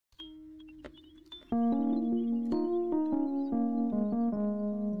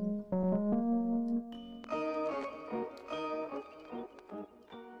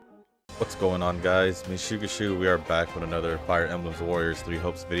What's going on, guys? Me Shugashu. We are back with another Fire Emblem Warriors 3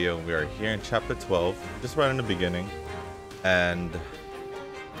 Hopes video. We are here in chapter 12, just right in the beginning, and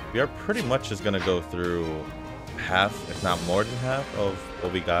we are pretty much just gonna go through half, if not more than half, of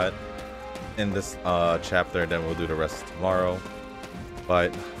what we got in this chapter, and then we'll do the rest tomorrow.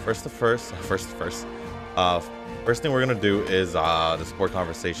 But first thing we're gonna do is the support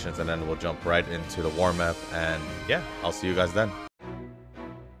conversations, and then we'll jump right into the war map. And yeah, I'll see you guys then.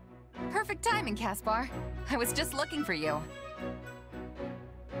 Perfect timing, Caspar. I was just looking for you.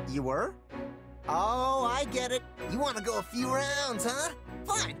 You were? Oh, I get it. You want to go a few rounds, huh?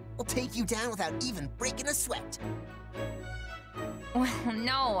 Fine, I'll take you down without even breaking a sweat. Well,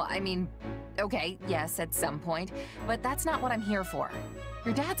 no, I mean, okay, yes, at some point, but that's not what I'm here for.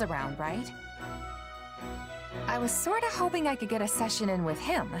 Your dad's around, right? I was sort of hoping I could get a session in with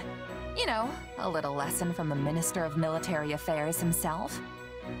him. You know, a little lesson from the Minister of Military Affairs himself.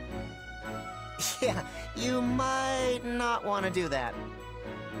 Yeah, you might not want to do that.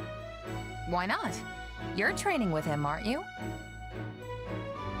 Why not? You're training with him, aren't you?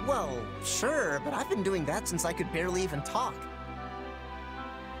 Well, sure, but I've been doing that since I could barely even talk.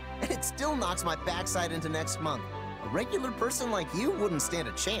 And it still knocks my backside into next month. A regular person like you wouldn't stand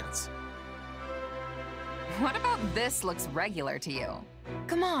a chance. What about this looks regular to you?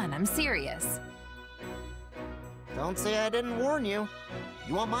 Come on, I'm serious. Don't say I didn't warn you.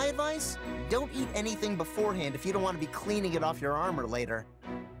 You want my advice? Don't eat anything beforehand if you don't want to be cleaning it off your armor later.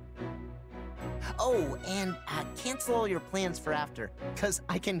 Oh, and cancel all your plans for after, because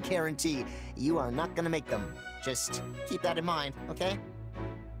I can guarantee you are not going to make them. Just keep that in mind, okay?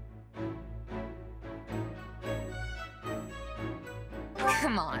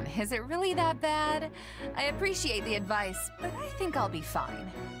 Come on, is it really that bad? I appreciate the advice, but I think I'll be fine.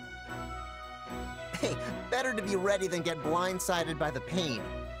 Hey, better to be ready than get blindsided by the pain.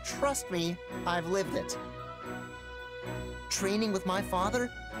 Trust me, I've lived it. Training with my father?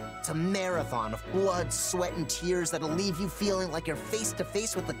 It's a marathon of blood, sweat, and tears that'll leave you feeling like you're face to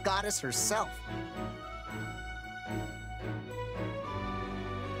face with the goddess herself.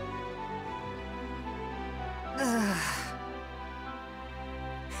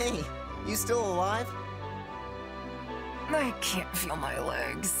 Hey, you still alive? I can't feel my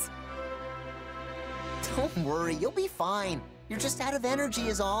legs. Don't worry, you'll be fine. You're just out of energy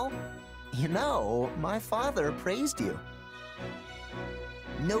is all. You know, my father praised you.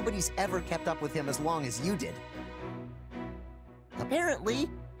 Nobody's ever kept up with him as long as you did. Apparently,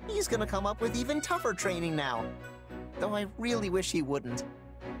 he's gonna come up with even tougher training now. Though I really wish he wouldn't.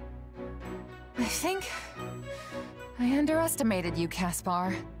 I think I underestimated you,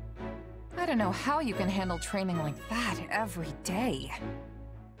 Caspar. I don't know how you can handle training like that every day.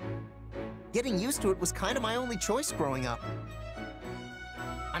 Getting used to it was kind of my only choice growing up.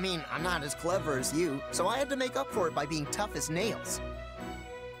 I mean, I'm not as clever as you, so I had to make up for it by being tough as nails.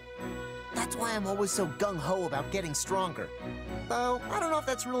 That's why I'm always so gung-ho about getting stronger. Though, I don't know if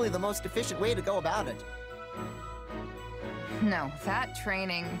that's really the most efficient way to go about it. No, that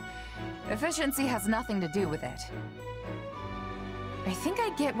training... efficiency has nothing to do with it. I think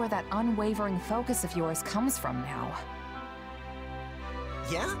I get where that unwavering focus of yours comes from now.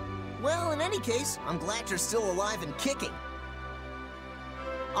 Yeah? Well, in any case, I'm glad you're still alive and kicking.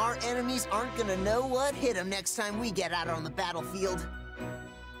 Our enemies aren't gonna know what hit them next time we get out on the battlefield.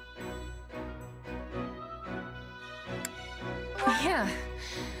 Yeah.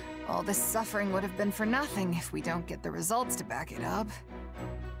 All this suffering would have been for nothing if we don't get the results to back it up.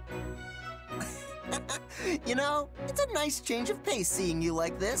 You know, it's a nice change of pace seeing you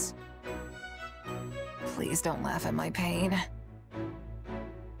like this. Please don't laugh at my pain.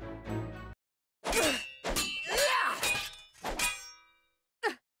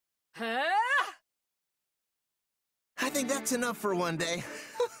 I think that's enough for one day.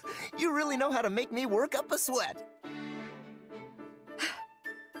 You really know how to make me work up a sweat.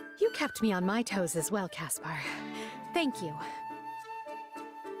 You kept me on my toes as well, Caspar. Thank you.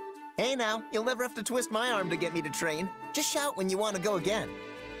 Hey now, you'll never have to twist my arm to get me to train. Just shout when you want to go again.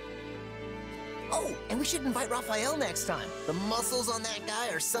 Oh, and we should invite Raphael next time. The muscles on that guy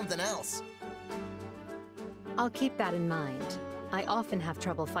are something else. I'll keep that in mind. I often have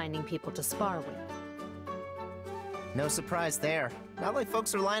trouble finding people to spar with. No surprise there. Not like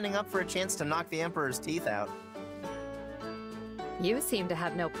folks are lining up for a chance to knock the Emperor's teeth out. You seem to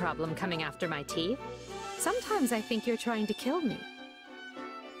have no problem coming after my teeth. Sometimes I think you're trying to kill me.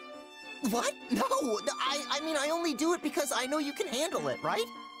 What? No, I mean, I only do it because I know you can handle it, right?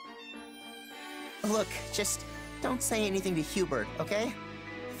 Look, just don't say anything to Hubert, okay?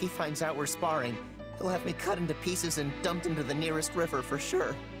 If he finds out we're sparring, he'll have me cut into pieces and dumped into the nearest river for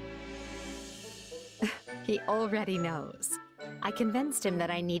sure. He already knows. I convinced him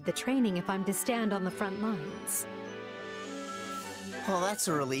that I need the training if I'm to stand on the front lines. Oh, that's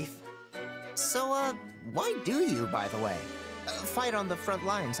a relief. So, why do you, by the way? Fight on the front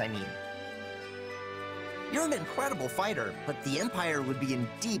lines, I mean. You're an incredible fighter, but the Empire would be in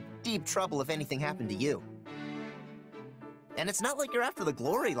deep, deep trouble if anything happened to you. And it's not like you're after the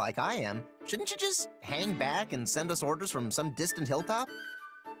glory like I am. Shouldn't you just hang back and send us orders from some distant hilltop?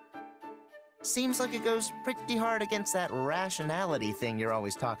 Seems like it goes pretty hard against that rationality thing you're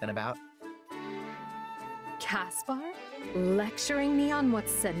always talking about. Caspar? Lecturing me on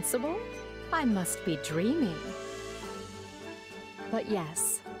what's sensible? I must be dreaming. But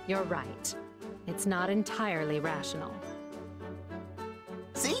yes, you're right. It's not entirely rational.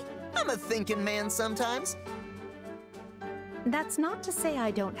 See? I'm a thinking man sometimes. That's not to say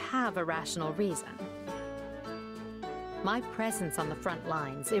I don't have a rational reason. My presence on the front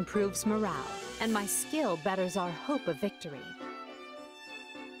lines improves morale, and my skill betters our hope of victory.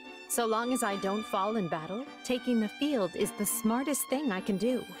 So long as I don't fall in battle, taking the field is the smartest thing I can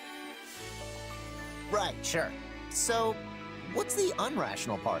do. Right, sure. So, what's the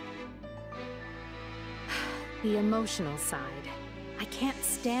unrational part? The emotional side. I can't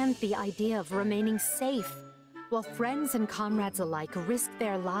stand the idea of remaining safe, while friends and comrades alike risk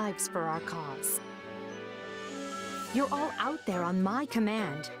their lives for our cause. You're all out there on my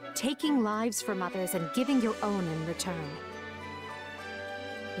command, taking lives from others and giving your own in return.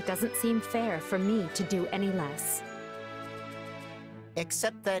 It doesn't seem fair for me to do any less.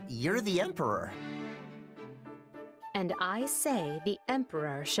 Except that you're the Emperor. And I say the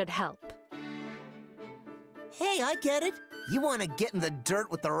Emperor should help. Hey, I get it. You want to get in the dirt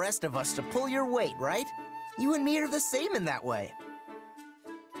with the rest of us to pull your weight, right? You and me are the same in that way.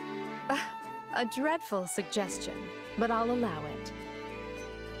 A dreadful suggestion, but I'll allow it.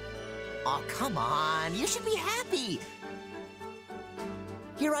 Oh, come on. You should be happy.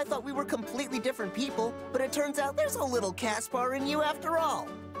 Here I thought we were completely different people, but it turns out there's a little Caspar in you after all.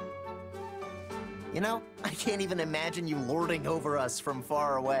 You know, I can't even imagine you lording over us from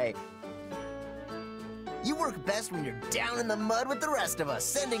far away. You work best when you're down in the mud with the rest of us,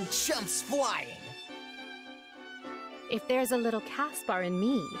 sending chumps flying. If there's a little Caspar in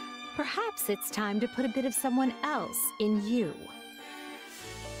me, perhaps it's time to put a bit of someone else in you.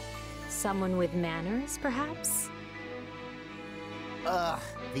 Someone with manners, perhaps? Ugh,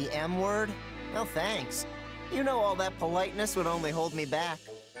 the M word? No thanks. You know all that politeness would only hold me back.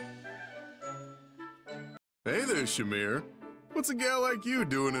 Hey there, Shamir. What's a gal like you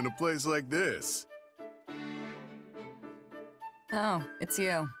doing in a place like this? Oh, it's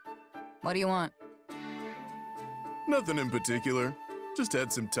you. What do you want? Nothing in particular. Just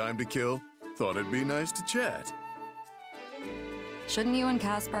had some time to kill. Thought it'd be nice to chat. Shouldn't you and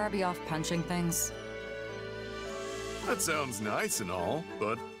Caspar be off punching things? That sounds nice and all,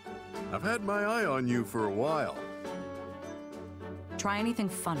 but I've had my eye on you for a while. Try anything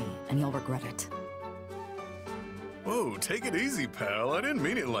funny, and you'll regret it. Whoa, take it easy, pal. I didn't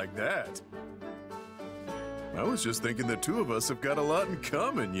mean it like that. I was just thinking the two of us have got a lot in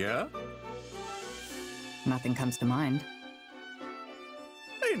common, yeah? Nothing comes to mind.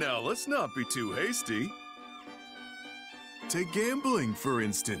 Hey now, let's not be too hasty. Take gambling, for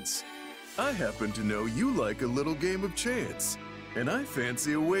instance. I happen to know you like a little game of chance, and I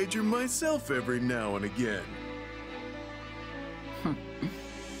fancy a wager myself every now and again.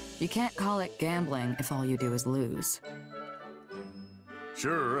 You can't call it gambling if all you do is lose.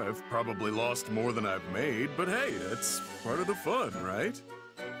 Sure, I've probably lost more than I've made, but hey, that's part of the fun, right?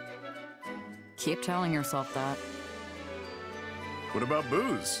 Keep telling yourself that. What about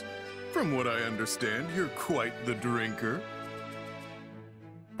booze? From what I understand, you're quite the drinker.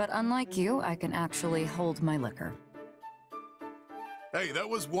 But unlike you, I can actually hold my liquor. Hey, that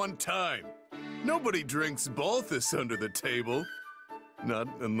was one time. Nobody drinks Balthus under the table. Not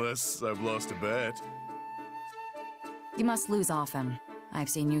unless I've lost a bet. You must lose often. I've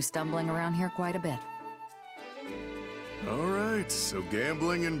seen you stumbling around here quite a bit. All right, so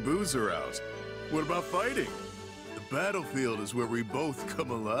gambling and booze are out. What about fighting? The battlefield is where we both come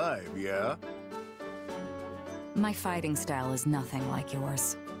alive, yeah? My fighting style is nothing like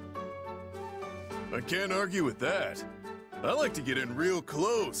yours. I can't argue with that. I like to get in real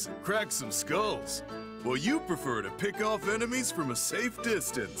close and crack some skulls, while you prefer to pick off enemies from a safe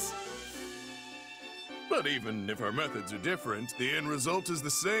distance. But even if our methods are different, the end result is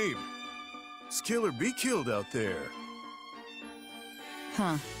the same. It's kill or be killed out there.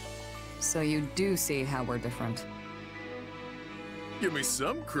 Huh. So you do see how we're different. Give me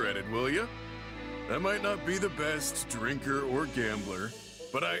some credit, will ya? I might not be the best drinker or gambler,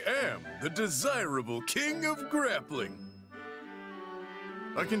 but I am the desirable king of grappling.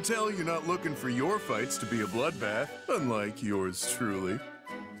 I can tell you're not looking for your fights to be a bloodbath, unlike yours truly.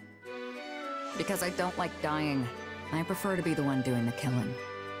 Because I don't like dying. I prefer to be the one doing the killing.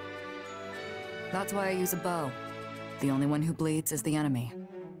 That's why I use a bow. The only one who bleeds is the enemy.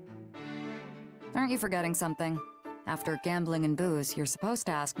 Aren't you forgetting something? After gambling and booze, you're supposed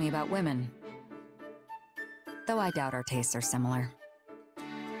to ask me about women. Though I doubt our tastes are similar.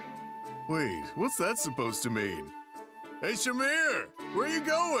 Wait, what's that supposed to mean? Hey, Shamir! Where you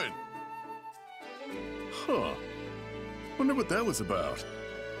going? Huh. Wonder what that was about.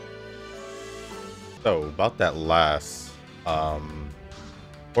 So, about that last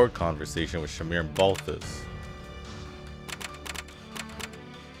court conversation with Shamir and Balthus.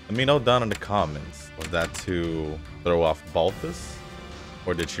 Let me know down in the comments. Was that to throw off Balthus?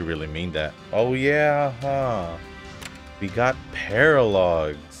 Or did she really mean that? Oh yeah, huh? We got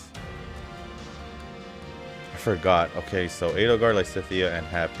paralogues. I forgot. Okay, so Edelgard, Lysithea, and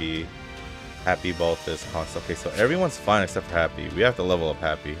Happy, Balthus, Const. Okay, so everyone's fine except for Happy. We have to level up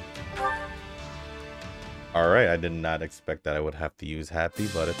Happy. Alright, I did not expect that I would have to use Happy,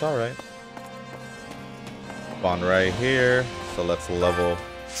 but it's alright. Spawn right here. So let's level.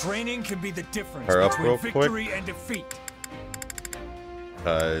 Training can be the difference her up between real victory quick. and defeat.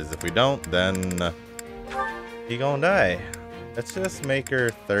 Because if we don't, then he gonna die. Let's just make her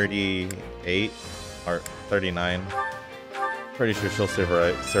 38 or 39. Pretty sure she'll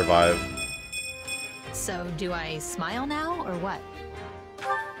survive. So, do I smile now, or what?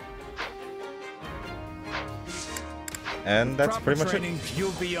 And that's Proper pretty much training, it.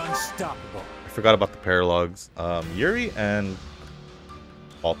 you'll be unstoppable. I forgot about the paralogues. Yuri and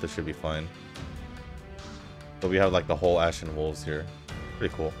Balthus should be fine. So we have like the whole Ashen Wolves here.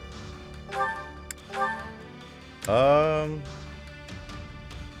 Pretty cool. We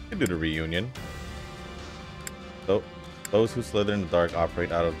can do the reunion. So those who slither in the dark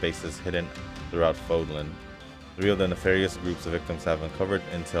operate out of bases hidden throughout Fodlan. 3 of the nefarious groups of victims have uncovered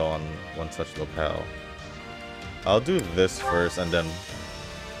intel on one such locale. I'll do this first and then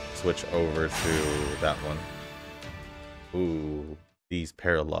switch over to that one. Ooh, these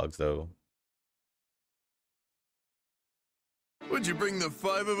paralogues though. What'd you bring the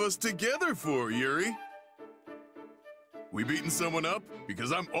 5 of us together for, Yuri? We beating someone up?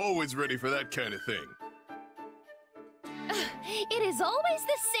 Because I'm always ready for that kind of thing. It is always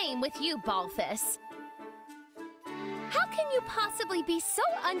the same with you, Balthus. How can you possibly be so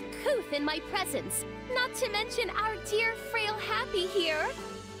uncouth in my presence? Not to mention our dear frail Happy here.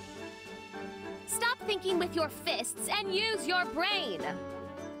 Stop thinking with your fists and use your brain.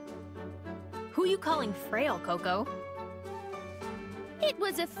 Who you calling frail, Coco? It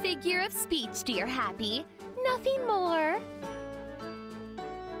was a figure of speech, dear Happy. Nothing more.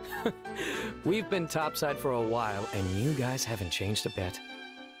 We've been topside for a while, and you guys haven't changed a bit.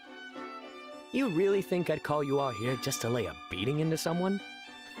 You really think I'd call you all here just to lay a beating into someone?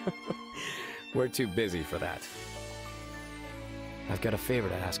 We're too busy for that. I've got a favor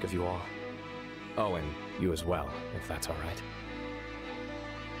to ask of you all. Oh, and you as well, if that's all right.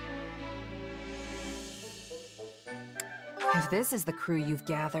 If this is the crew you've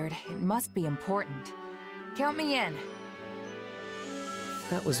gathered, it must be important. Count me in.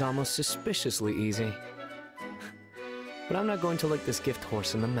 That was almost suspiciously easy. But I'm not going to lick this gift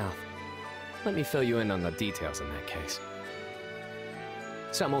horse in the mouth. Let me fill you in on the details in that case.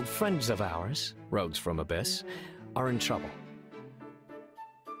 Some old friends of ours, rogues from Abyss, are in trouble.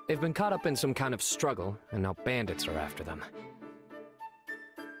 They've been caught up in some kind of struggle, and now bandits are after them.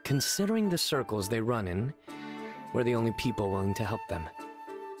 Considering the circles they run in, we're the only people willing to help them.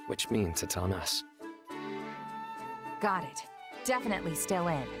 Which means it's on us. Got it. Definitely still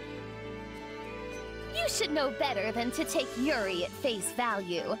in. You should know better than to take Yuri at face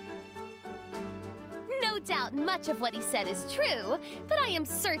value. No doubt much of what he said is true, but I am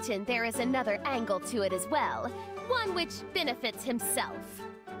certain there is another angle to it as well. One which benefits himself.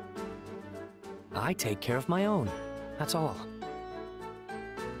 I take care of my own. That's all.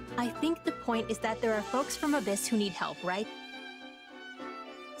 I think the point is that there are folks from Abyss who need help, right?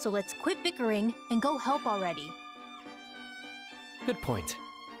 So let's quit bickering and go help already. Good point.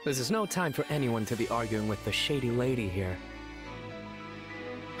 This is no time for anyone to be arguing with the shady lady here.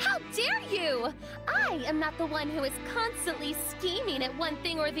 How dare you! I am not the one who is constantly scheming at one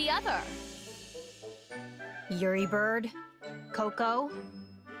thing or the other. Yuri Bird? Coco?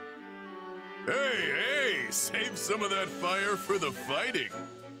 Hey, save some of that fire for the fighting.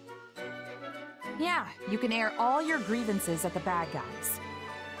 Yeah, you can air all your grievances at the bad guys.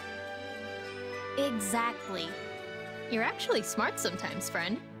 Exactly. You're actually smart sometimes,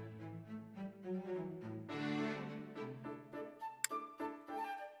 friend.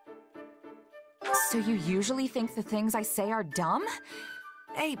 So you usually think the things I say are dumb?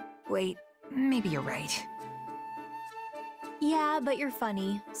 Hey, wait, maybe you're right. Yeah, but you're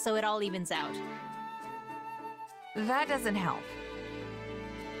funny, so it all evens out. That doesn't help.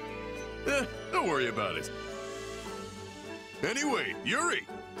 Don't worry about it. Anyway, Yuri,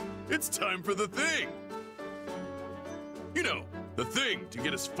 it's time for the thing. You know, the thing to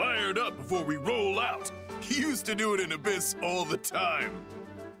get us fired up before we roll out. He used to do it in Abyss all the time.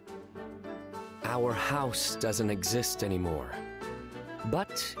 Our house doesn't exist anymore.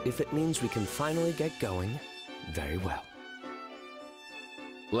 But if it means we can finally get going, very well.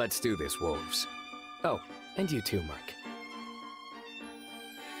 Let's do this, wolves. Oh, and you too, Mark.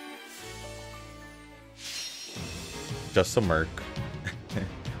 Just a merc.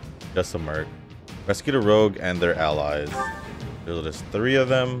 Just a merc. Rescue the rogue and their allies. There's just 3 of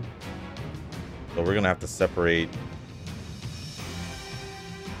them. So we're gonna have to separate.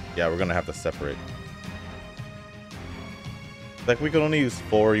 Yeah, we're gonna have to separate. Like, we can only use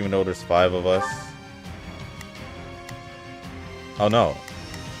 4 even though there's 5 of us. Oh no.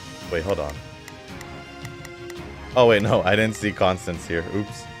 Wait, hold on. Oh wait, no, I didn't see Constance here.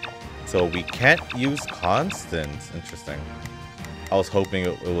 Oops. So we can't use Constance. Interesting. I was hoping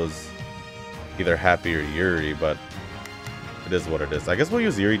it was either Happy or Yuri, but it is what it is. I guess we'll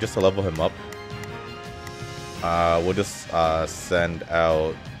use Yuri just to level him up. We'll just send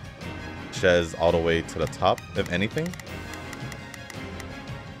out Chez all the way to the top, if anything.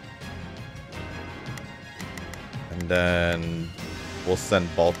 And then we'll send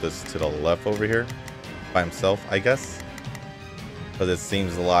Balthus to the left over here by himself, I guess. Because it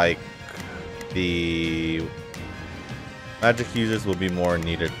seems like the magic users will be more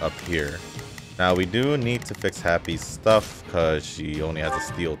needed up here. Now we do need to fix Happy's stuff because she only has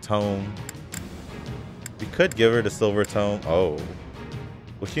a steel tome. We could give her the silver tome. Oh.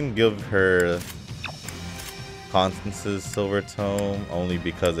 We can give her Constance's silver tome only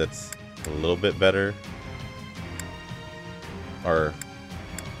because it's a little bit better. Or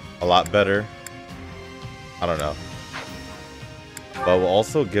a lot better. I don't know. But we'll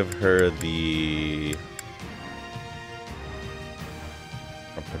also give her the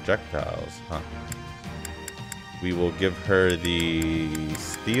projectiles, huh? We will give her the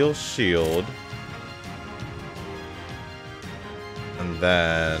steel shield. And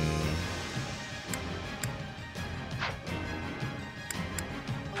then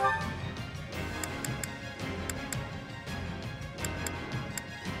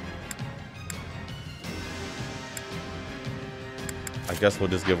I guess we'll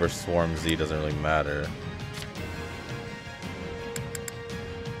just give her Swarm Z, doesn't really matter.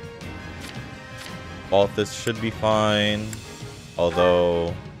 Balthus should be fine,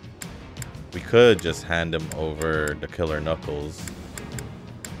 although we could just hand him over the Killer Knuckles.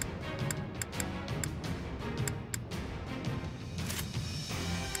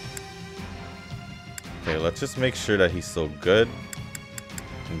 Okay, let's just make sure that he's still good.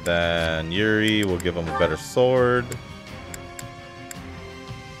 And then Yuri, will give him a better sword.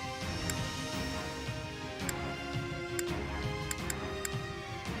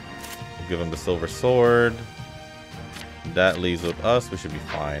 We'll give him the silver sword. That leaves with us. We should be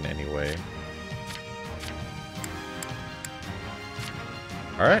fine anyway.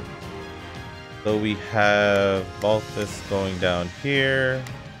 Alright. So we have Balthus going down here.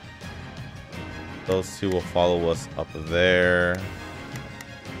 Those two will follow us up there.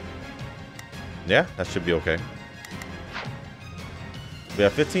 Yeah, that should be okay. We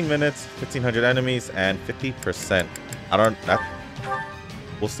have 15 minutes, 1,500 enemies, and 50%.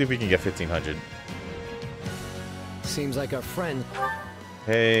 We'll see if we can get 1,500. Seems like our friend.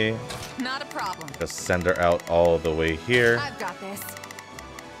 Hey. Not a problem. Just send her out all the way here. I've got this.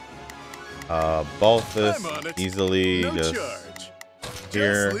 Balthus easily No just charge.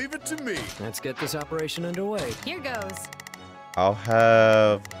 here. Just leave it to me. Let's get this operation underway. Here goes. I'll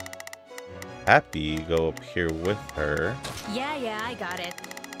have Happy go up here with her. Yeah, I got it.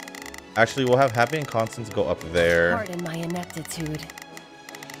 Actually, we'll have Happy and Constance go up there. Pardon my ineptitude.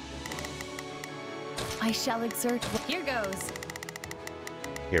 I shall exert. Here goes.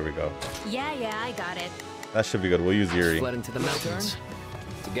 Here we go. Yeah, I got it. That should be good. We'll use Yuri. Fled into the mountains.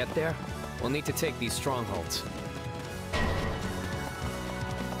 To get there, we'll need to take these strongholds.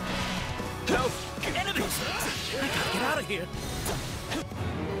 Help! Enemies! I gotta get out of here.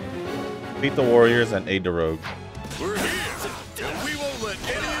 Beat the warriors and aid the rogue. We're here, and we won't let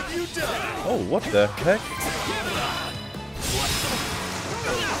any of you die. Oh, what the heck?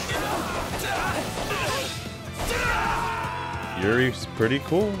 Yuri's pretty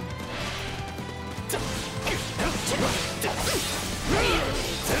cool.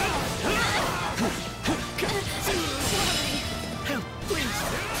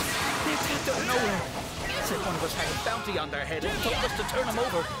 One of us had a bounty on their head and told us to turn them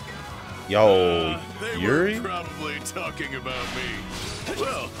over. Yo, They Yuri? were probably talking about me.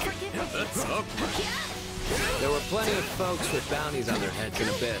 Well, that's something. There were plenty of folks with bounties on their heads in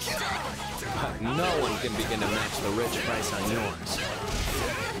Abyss. But no one can begin to match the rich price on yours.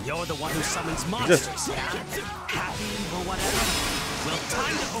 You're the one who summons monsters. Happy or whatever. Well,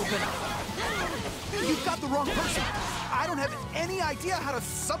 time to open up. You've got the wrong person. I don't have any idea how to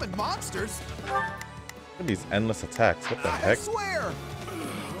summon monsters. Look at these endless attacks. What the I heck? swear.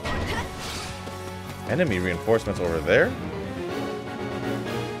 Enemy reinforcements over there?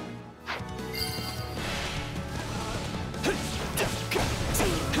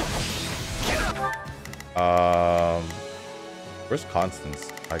 Where's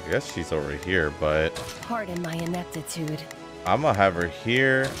Constance? I guess she's over here, but Pardon my ineptitude. I'm gonna have her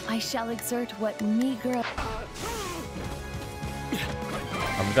here. I shall exert what meager...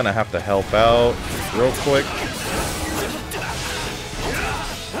 I'm gonna have to help out real quick.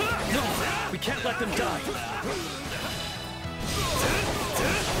 We can't let them die.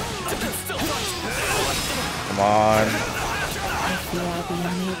 Come on. I fear I'll be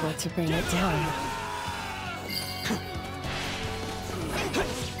unable to bring it down.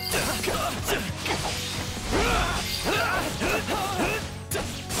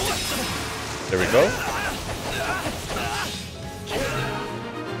 There we go.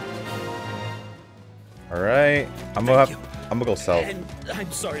 All right. I'm gonna go south. And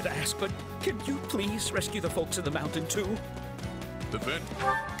I'm sorry to ask, but can you please rescue the folks in the mountain too? The vent.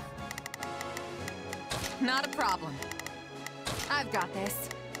 Not a problem. I've got this.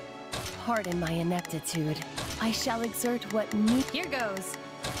 Pardon my ineptitude. I shall exert what me... Here goes.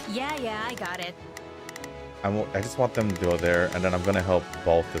 Yeah, I got it. I just want them to go there, and then I'm gonna help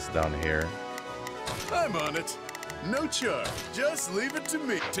Balthus down here. I'm on it. No charge. Just leave it to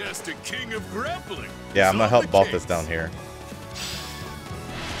me. Test a king of grappling. Yeah, I'm gonna It's help on the Balthus case. down here.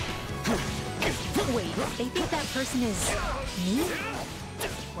 Wait, they think that person is me?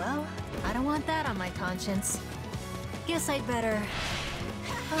 Well, I don't want that on my conscience. Guess I'd better...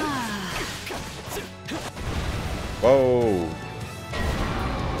 Whoa.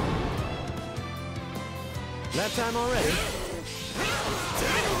 That time already?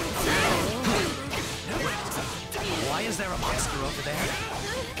 Why is there a monster over there?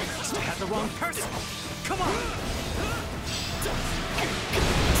 Must have had the wrong person. Come on!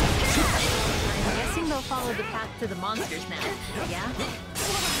 I'm guessing they'll follow the path to the monsters now, yeah?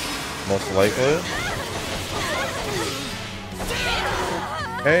 Most likely.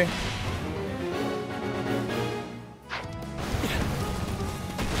 Okay.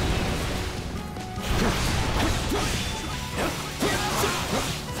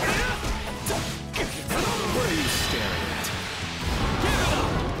 What are you staring at?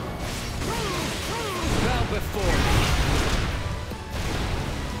 Bow before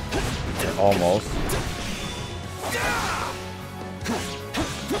me. Almost.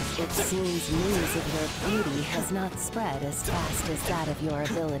 It seems news of your beauty has not spread as fast as that of your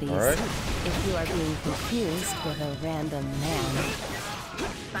abilities. All right. If you are being confused with a random man.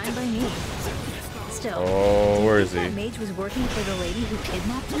 Fine by me. Still, Oh, where is he? that mage was working for the lady who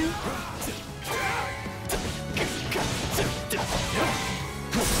kidnapped me?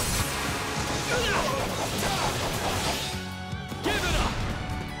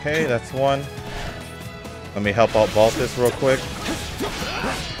 Okay, that's one. Let me help out Balthus real quick.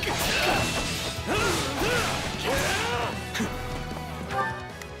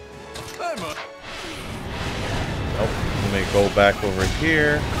 I'm on. Nope. Let me go back over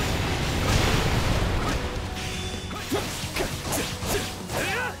here.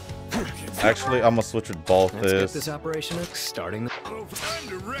 Actually, I'm gonna switch with Let's get Balthus. this operation starting. Time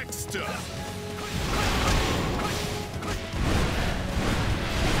to wreck stuff.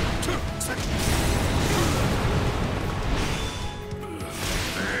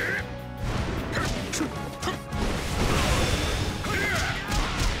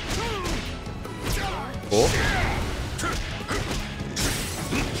 Cool.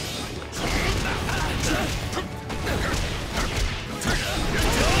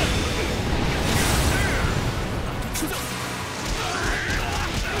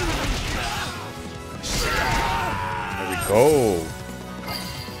 There we go.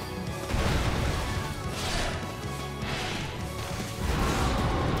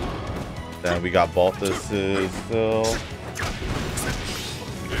 Then we got Balthus still.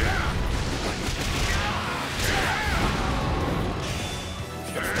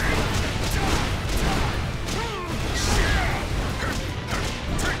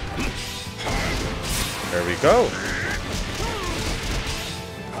 There we go.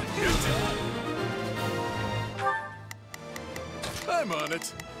 I'm on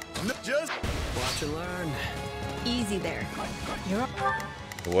it. Just Watch and learn. Easy there. You're up.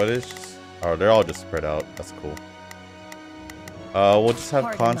 What is? Oh, they're all just spread out. That's cool. We'll just have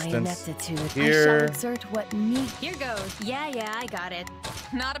Pardon constants my ineptitude. I shall here. exert what need. Here goes. Yeah, I got it.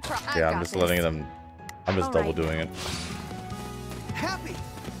 Not a problem. Yeah, I'm just letting them. I'm just double doing it. Happy!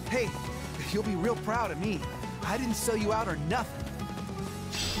 Hey, you'll be real proud of me. I didn't sell you out or nothing.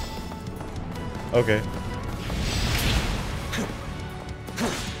 Okay.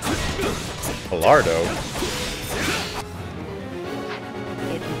 Pilardo.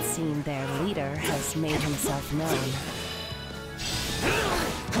 It would seem their leader has made himself known.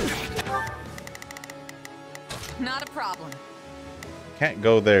 Not a problem. Can't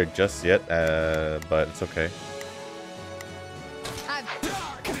go there just yet, but it's okay. I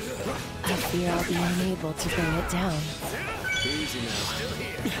fear I'll be unable to bring it down. Easy now.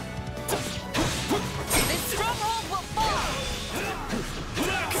 This stronghold will fall!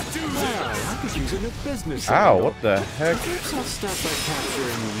 Wow, I could use a new business. Ow, what the heck? Perhaps I'll start by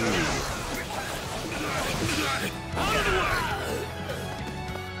capturing you.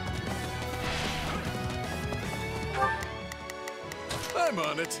 I'm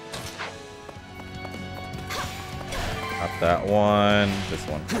on it. Not that one. This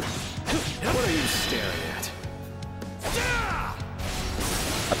one. What are you staring at?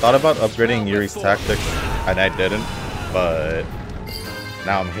 I thought about upgrading Yuri's tactics, and I didn't, but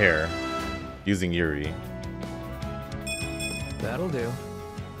now I'm here using Yuri. That'll do.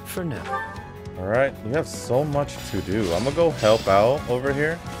 For now. Alright, we have so much to do. I'm gonna go help out over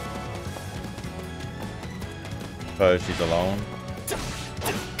here. Because she's alone.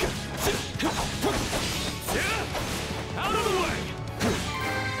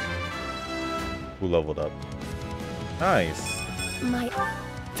 Who leveled up? Nice.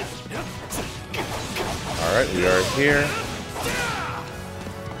 Alright, we are here.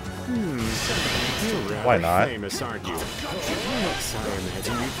 Why not? Famous, aren't you? Yes, I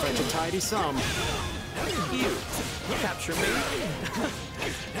imagine you'd fetch a tidy sum. You capture me?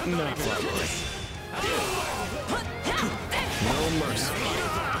 Not like this. No mercy.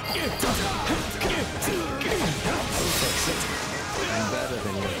 I'm better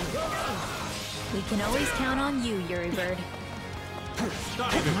than you. We can always count on you, Yuri Bird.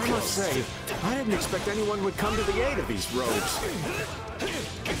 I must say, I didn't expect anyone would come to the aid of these rogues.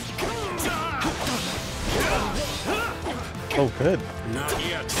 Oh, good. Not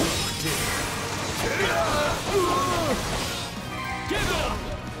yet.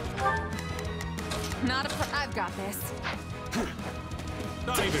 Not a I've got this.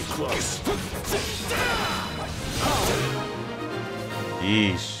 Not even close.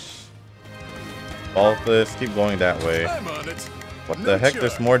 Yeesh. Faultless, keep going that way. I'm on it. What the heck?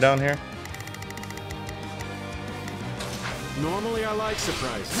 There's more down here? Normally I like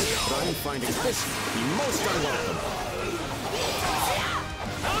surprises, but I'm finding this to be most unwelcome.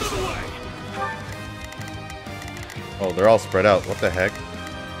 Out of the way! Oh, they're all spread out. What the heck?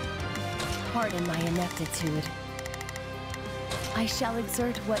 Pardon my ineptitude. I shall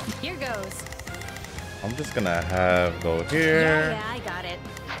exert what. Here goes. I'm just gonna have go here. Yeah, I got it.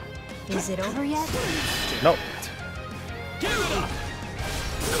 Is it over yet? Nope.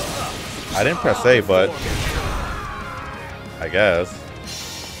 I didn't press A, but I guess.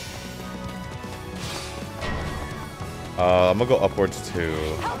 I'm gonna go upwards to.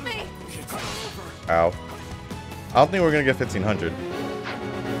 Help me! Ow. I don't think we're gonna get 1500.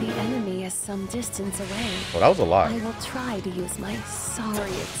 The enemy is some distance away. Well, that was a lot. I will try to use my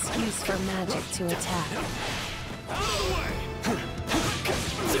sorry excuse for magic to attack.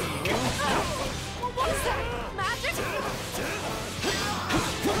 What was that? Magic?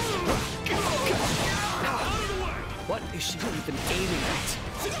 What is she even aiming at?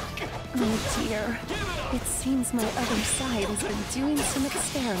 Oh dear. It seems my other side has been doing some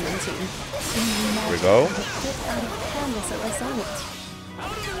experimenting. Here we go. Put out of hand as a result.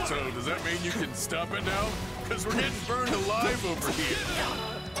 So does that mean you can stop it now? Because we're getting burned alive over here.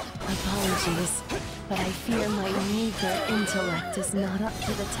 Apologies, but I fear my meager intellect is not up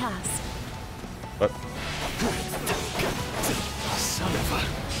to the task. What? Son of a...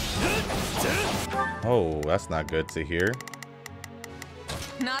 Oh, that's not good to hear.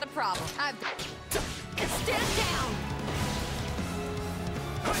 Not a problem. I've stand down.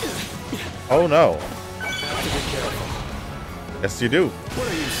 Oh no. Have to be careful. Yes, you do. What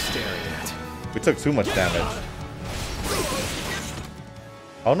are you staring at? We took too much damage.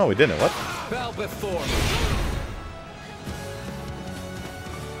 Oh no, we didn't. What? Bow before me.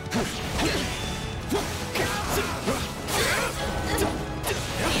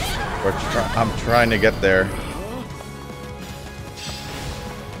 I'm trying to get there.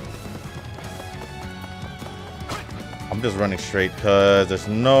 I'm just running straight because there's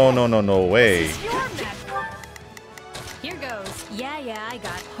no way. Here goes. Yeah, I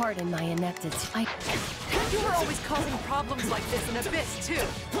got. Pardon my ineptitude. You were always causing problems like this in Abyss, too.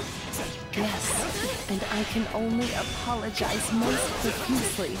 Yes, and I can only apologize most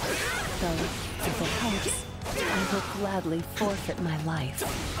profusely. Though, if it helps, I will gladly forfeit my life.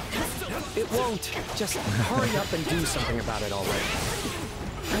 It won't. Just hurry up and do something about it already.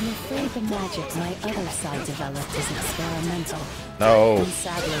 I'm afraid the magic my other side developed is experimental. No. And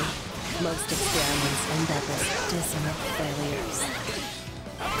sadly, most experiments end up as dismal failures.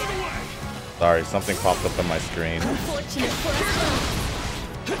 Sorry, something popped up on my screen. Unfortunate for us both.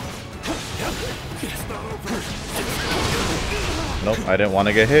 Nope, I didn't want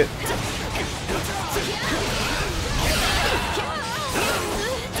to get hit.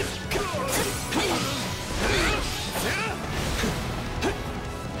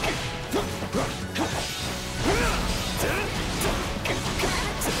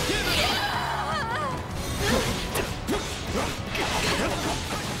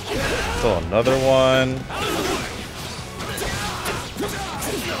 So another one.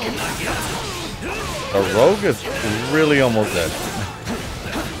 The rogue is really almost dead.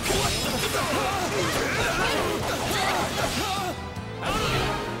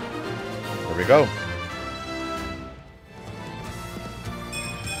 There we go.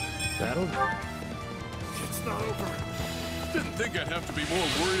 That'll... It's not over. Didn't think I'd have to be more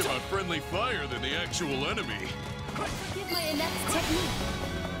worried about friendly fire than the actual enemy. Forgive my inept technique.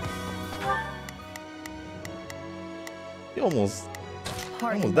 He almost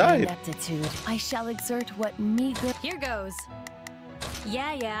Pardon my died. ineptitude. I shall exert what meager... Here goes.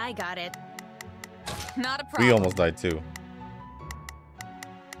 Yeah, I got it. Not a problem. We almost died too.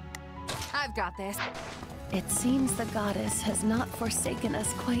 I've got this. It seems the goddess has not forsaken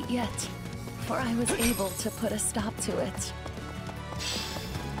us quite yet, for I was able to put a stop to it.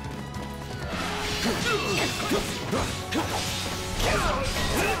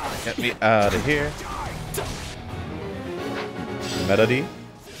 Get me out of here. Melody.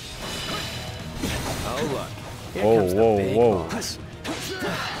 Oh, look. Here Whoa, comes the whoa, big whoa. boss.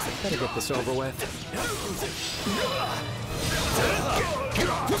 Better get this over with.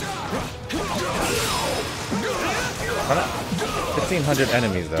 How not- 1,500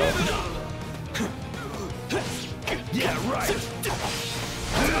 enemies though. Yeah, right.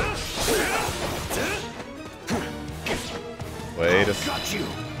 Wait a Got you.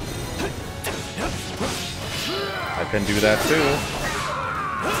 I can do that too.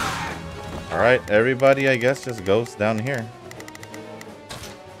 Alright, everybody I guess just goes down here.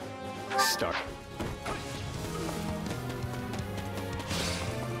 Start.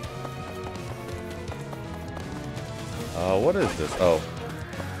 What is this? Oh.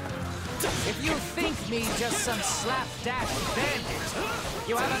 If you think me just some slapdash bandit,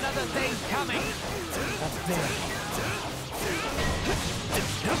 you have another thing coming.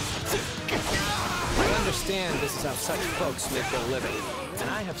 I understand this is how such folks make their living, and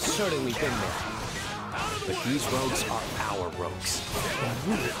I have certainly been there. But these rogues are our rogues, and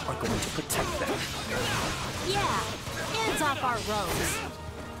we are going to protect them. Yeah, hands off our rogues.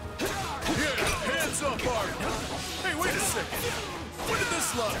 Yeah, hands up, Art. Hey, wait a second. When did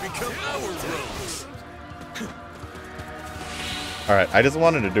this lot become our rogues? Alright, I just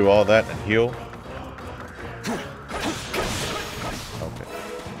wanted to do all that and heal. Okay.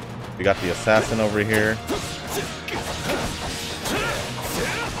 We got the assassin over here.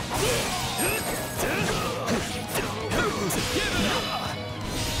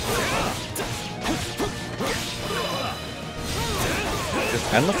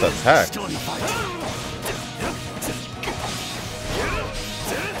 Just endless attack.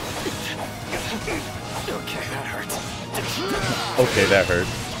 Okay, that hurt.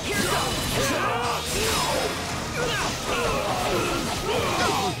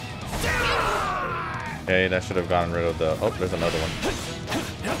 Okay, that should have gotten rid of the... Oh, there's another one.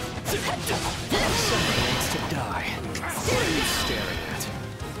 Someone wants to die. What are you staring at?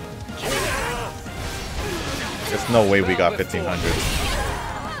 There's no way we got 1,500.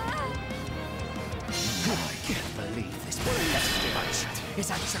 I can't believe this pest device is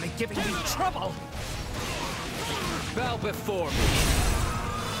actually giving me trouble. Bow before me.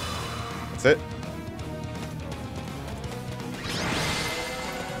 That's it.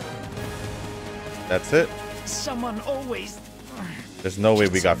 That's it. Someone always... There's no way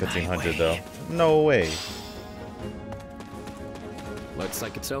we got 1,500 though. No way. Looks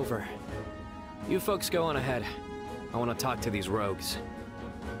like it's over. You folks go on ahead. I want to talk to these rogues.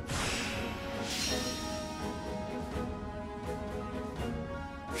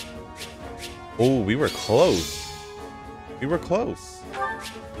 Oh, we were close. We were close.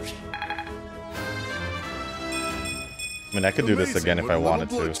 I mean, I could do this again if I wanted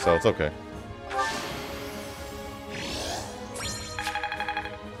to, so it's okay.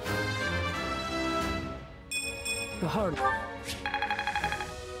 The hard.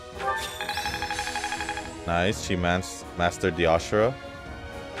 Nice, she mastered the Ashura.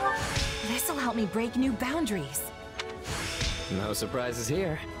 This'll help me break new boundaries. No surprises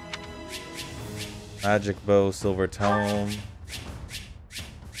here. Magic bow, silver tome.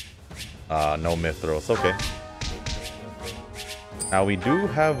 No Mithros, okay. Now we do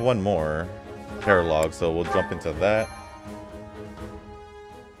have one more paralogue, so we'll jump into that.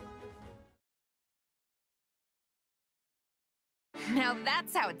 Now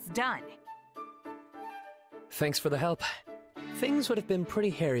that's how it's done. Thanks for the help. Things would have been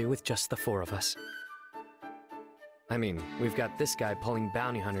pretty hairy with just the 4 of us. I mean, we've got this guy pulling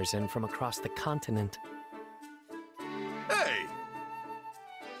bounty hunters in from across the continent. Hey!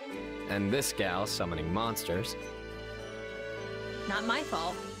 And this gal summoning monsters. Not my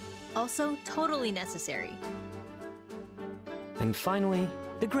fault. Also, totally necessary. And finally,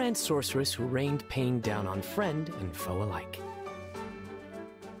 the Grand Sorceress who rained pain down on friend and foe alike.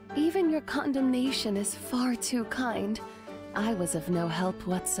 Even your condemnation is far too kind. I was of no help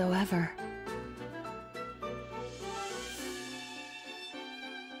whatsoever.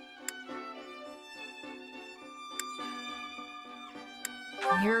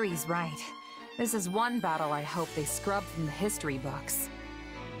 Yuri's right. This is one battle I hope they scrubbed from the history books.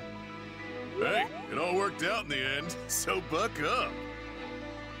 Hey, it all worked out in the end, so buck up.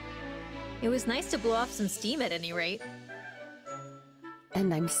 It was nice to blow off some steam at any rate.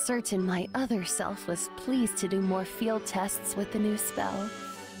 And I'm certain my other self was pleased to do more field tests with the new spell.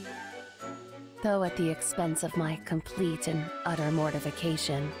 Though at the expense of my complete and utter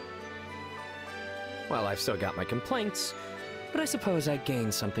mortification. Well, I've still got my complaints, but I suppose I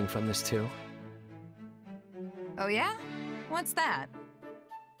gained something from this too. Oh yeah? What's that?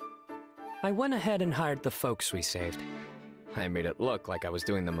 I went ahead and hired the folks we saved. I made it look like I was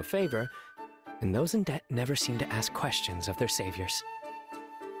doing them a favor, and those in debt never seem to ask questions of their saviors.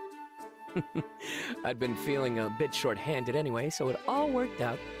 I'd been feeling a bit short-handed anyway, so it all worked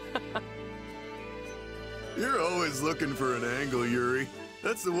out. You're always looking for an angle, Yuri.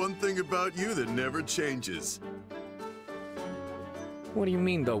 That's the one thing about you that never changes. What do you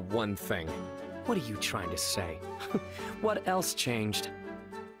mean, the one thing? What are you trying to say? What else changed?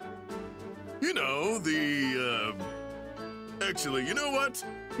 You know, Actually, you know what?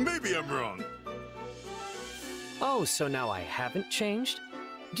 Maybe I'm wrong. Oh, so now I haven't changed?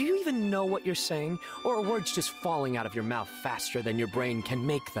 Do you even know what you're saying? Or are words just falling out of your mouth faster than your brain can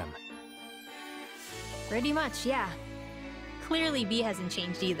make them? Pretty much, yeah. Clearly B hasn't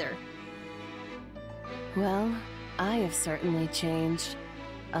changed either. Well, I have certainly changed.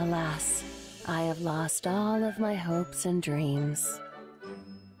 Alas, I have lost all of my hopes and dreams.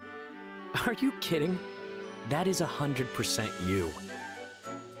 Are you kidding? That is 100% you.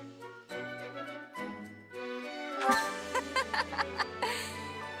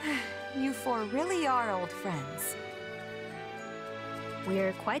 You 4 really are old friends.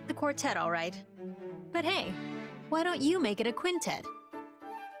 We're quite the quartet, all right. But hey, why don't you make it a quintet?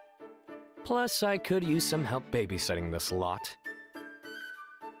 Plus, I could use some help babysitting this lot.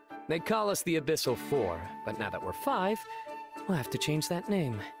 They call us the Abyssal 4, but now that we're 5, we'll have to change that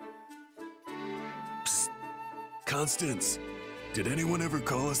name. Psst. Constance, did anyone ever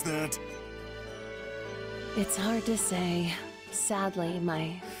call us that? It's hard to say. Sadly,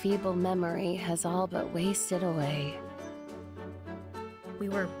 my feeble memory has all but wasted away. We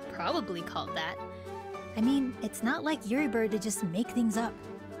were probably called that. I mean, it's not like Yuri Bird to just make things up.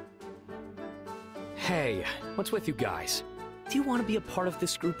 Hey, what's with you guys? Do you want to be a part of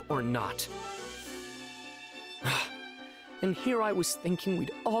this group or not? And here I was thinking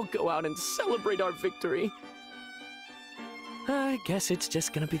we'd all go out and celebrate our victory. I guess it's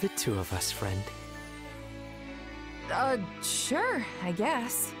just gonna be the 2 of us, friend. Sure, I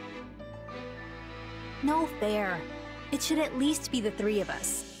guess. No fair. It should at least be the 3 of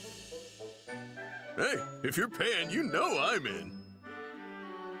us. Hey, if you're paying, you know I'm in.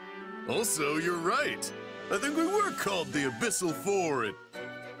 Also, you're right. I think we were called the Abyssal 4 at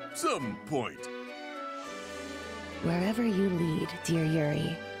some point. Wherever you lead, dear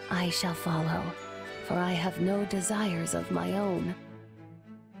Yuri, I shall follow, for I have no desires of my own.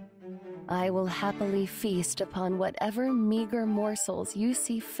 I will happily feast upon whatever meager morsels you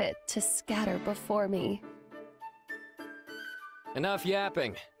see fit to scatter before me. Enough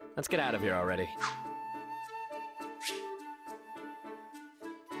yapping. Let's get out of here already.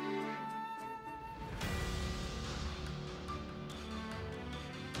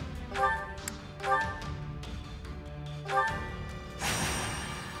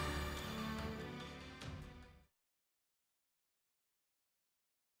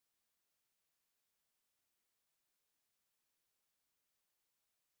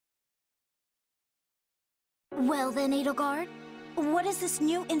 Well then, Edelgard, what is this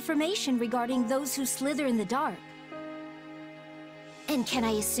new information regarding those who slither in the dark? And can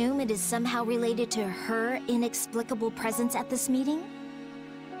I assume it is somehow related to her inexplicable presence at this meeting?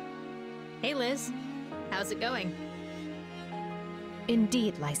 Hey Liz, how's it going?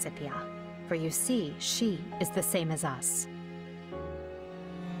 Indeed, Lysithea. For you see, she is the same as us.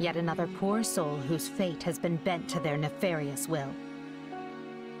 Yet another poor soul whose fate has been bent to their nefarious will.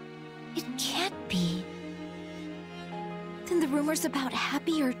 It can't be. Then the rumors about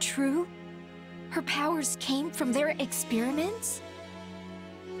Happy are true? Her powers came from their experiments?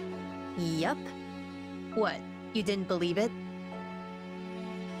 Yup. What, you didn't believe it?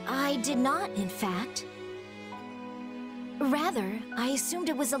 I did not, in fact. Rather, I assumed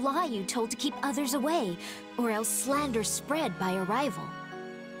it was a lie you told to keep others away, or else slander spread by a rival.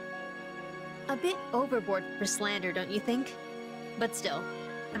 A bit overboard for slander, don't you think? But still,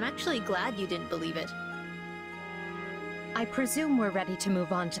 I'm actually glad you didn't believe it. I presume we're ready to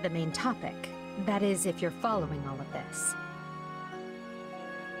move on to the main topic. That is, if you're following all of this.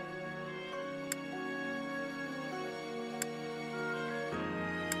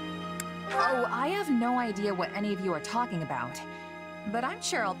 Oh, I have no idea what any of you are talking about. But I'm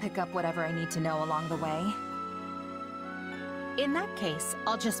sure I'll pick up whatever I need to know along the way. In that case,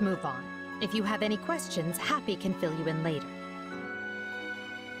 I'll just move on. If you have any questions, Happy can fill you in later.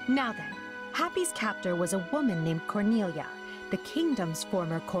 Now then, Happy's captor was a woman named Cornelia, the kingdom's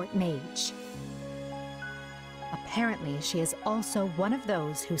former court mage. Apparently, she is also one of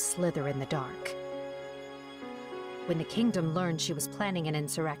those who slither in the dark. When the kingdom learned she was planning an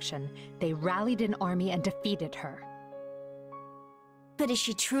insurrection, they rallied an army and defeated her. But is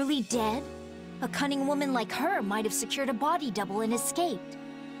she truly dead? A cunning woman like her might have secured a body double and escaped.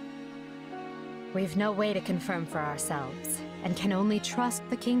 We've no way to confirm for ourselves, and can only trust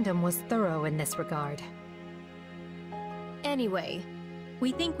the kingdom was thorough in this regard. Anyway,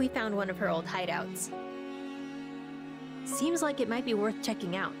 we think we found one of her old hideouts. Seems like it might be worth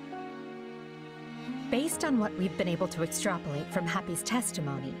checking out. Based on what we've been able to extrapolate from Happy's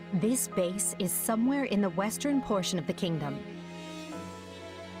testimony, this base is somewhere in the western portion of the kingdom.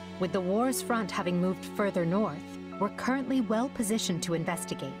 With the war's front having moved further north, we're currently well positioned to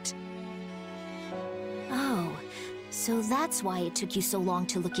investigate. Oh, so that's why it took you so long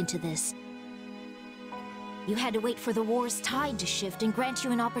to look into this. You had to wait for the war's tide to shift and grant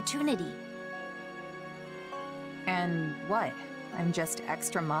you an opportunity. And what? I'm just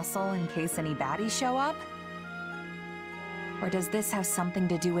extra muscle in case any baddies show up? Or does this have something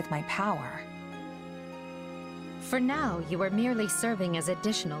to do with my power? For now, you are merely serving as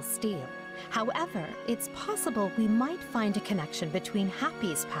additional steel. However, it's possible we might find a connection between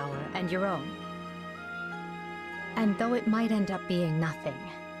Happy's power and your own. And though it might end up being nothing,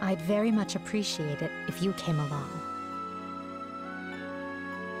 I'd very much appreciate it if you came along.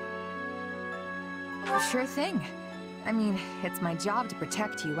 Sure thing. I mean, it's my job to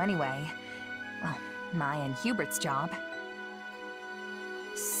protect you anyway. Well, my and Hubert's job.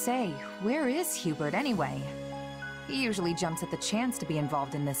 Say, where is Hubert anyway? He usually jumps at the chance to be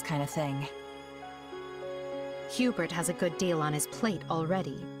involved in this kind of thing. Hubert has a good deal on his plate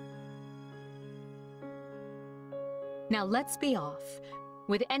already. Now let's be off.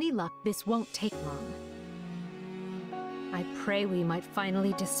 With any luck, this won't take long. I pray we might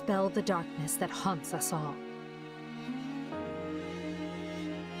finally dispel the darkness that haunts us all.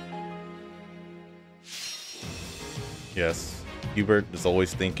 Yes, Hubert is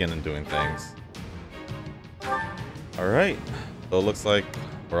always thinking and doing things. Alright, so it looks like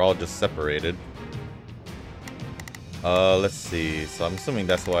we're all just separated. Let's see. So I'm assuming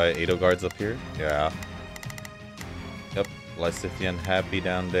that's why Edelgard's up here? Yeah. Yep, Lysithea and Happy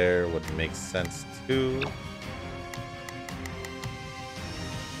down there would make sense too.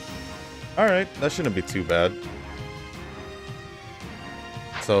 Alright, that shouldn't be too bad.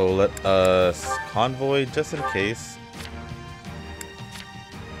 So let us convoy just in case.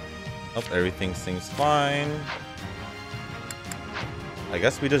 Oh, everything seems fine. I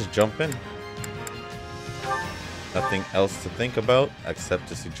guess we just jump in. Nothing else to think about except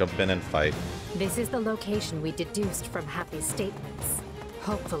just to jump in and fight. This is the location we deduced from Happy's statements.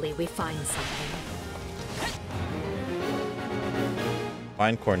 Hopefully we find something.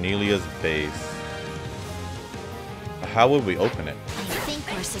 Find Cornelia's base. How would we open it? I think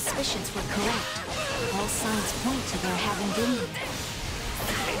our suspicions were correct. All signs point to there having been one.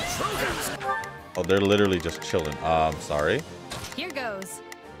 Oh, they're literally just chilling. Sorry. Here goes.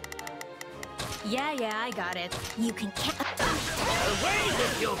 Yeah, I got it. You can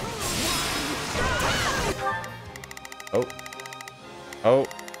Oh.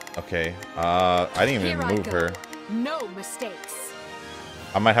 Okay. I didn't even move her. No mistakes.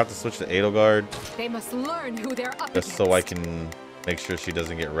 I might have to switch to Edelgard They must learn who they're up just so I can make sure she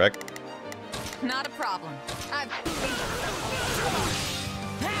doesn't get wrecked. Not a problem.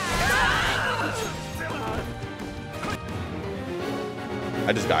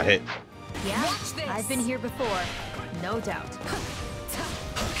 I just got hit. Yeah, I've been here before. No doubt.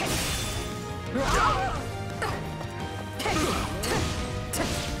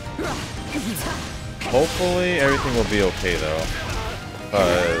 Hopefully everything will be okay though.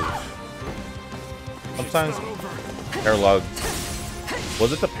 Sometimes paralogue.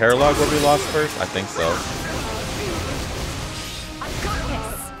 Was it the paralogue where we lost first? I think so.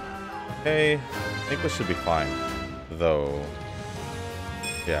 Okay, I think we should be fine though.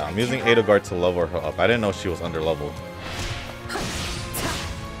 Yeah, I'm using Edelgard to level her up. I didn't know she was under leveled.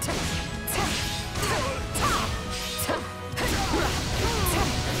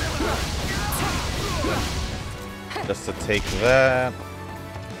 Just to take that.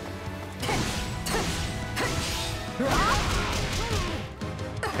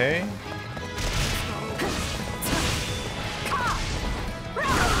 Okay.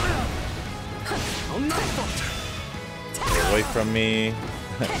 Get away from me.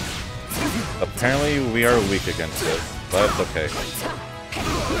 Apparently we are weak against this, but it's okay.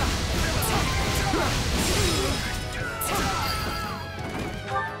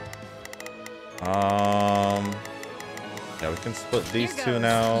 Yeah, we can split these two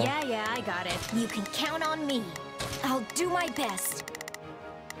now. Yeah, I got it. You can count on me. I'll do my best.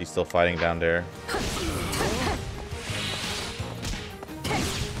 He's still fighting down there.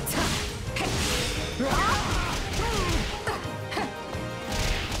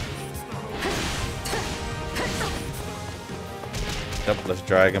 Yep, let's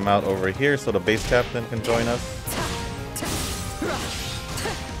drag him out over here so the base captain can join us.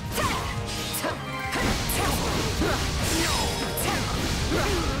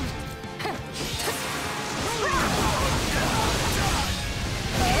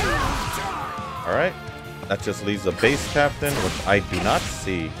 Alright, that just leaves the base captain, which I do not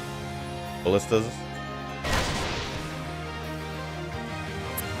see. Ballistas.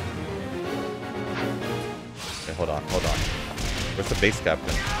 Okay, hold on. Where's the base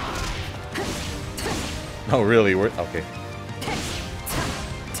captain? No, really, we're okay.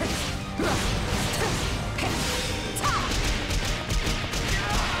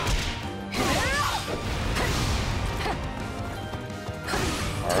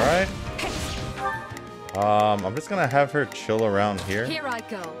 Alright. I'm just gonna have her chill around here. Here I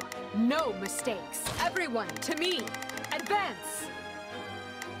go. No mistakes. Everyone, to me. Advance.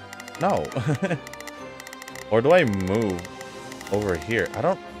 No. Or do I move over here? I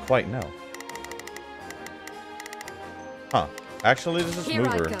don't quite know. Huh. Actually, let's just Here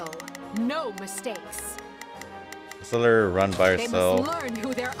move I her. go. No mistakes. Let's let her run by They herself. must learn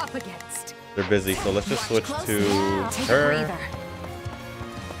who they're up against. They're busy, so let's just switch Close to now. Take a her breather.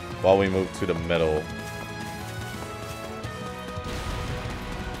 while we move to the middle.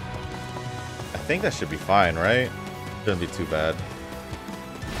 I think that should be fine, right? Shouldn't be too bad.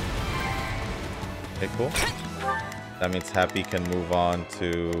 Okay, cool. That means Happy can move on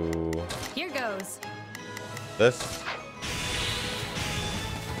to Here goes. this.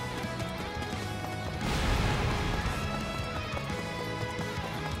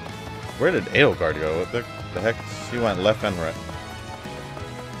 Where did Edelgard go? What the heck? She went left and right.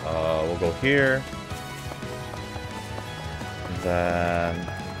 We'll go here. And then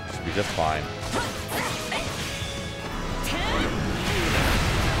should be just fine.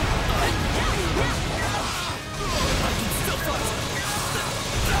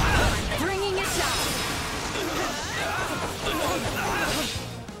 Bringing it down.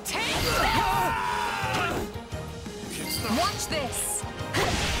 Watch this.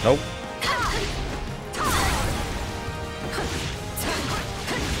 Nope. Come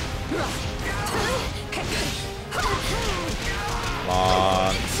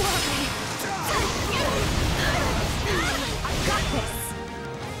on.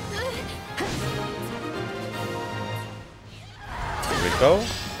 go.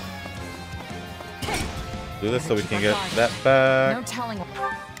 Do this so we can get that back. No telling.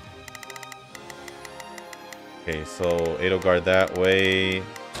 Okay, so Edelgard that way.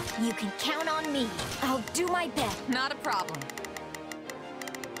 You can count on me. I'll do my best. Not a problem.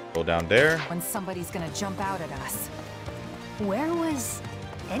 Go down there. When somebody's gonna jump out at us. Where was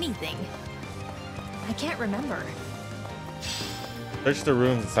anything? I can't remember. Search the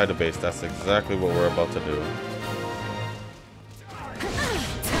rooms inside the base. That's exactly what we're about to do.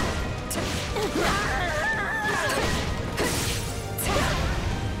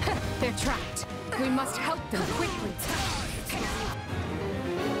 They're trapped. We must help them quickly.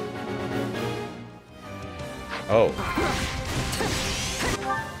 Oh.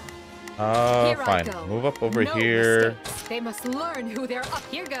 Here I Fine. go. Move up over No here. mistakes. They must learn who they're up.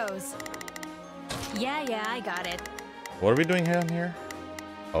 Here goes. Yeah, I got it. What are we doing down here?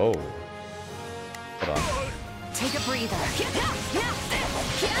 Oh. Hold on. Take a breather.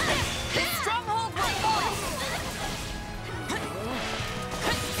 This stronghold will fall.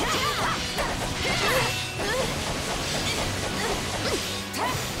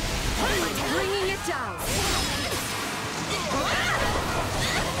 Bringing it down.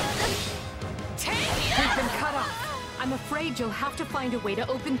 We've been cut off. I'm afraid you'll have to find a way to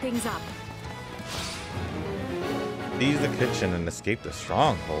open things up. Seize the kitchen and escape the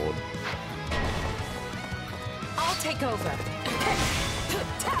stronghold. I'll take over.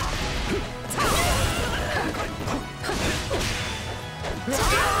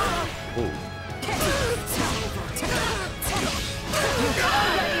 Ooh. You've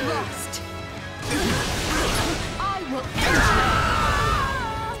already lost. I will end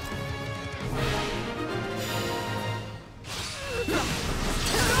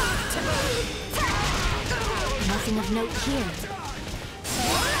Nothing of note here.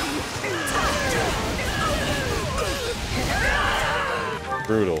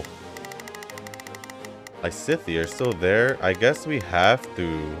 Brutal. Lysithia are still there? I guess we have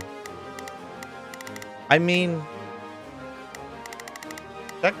to. I mean,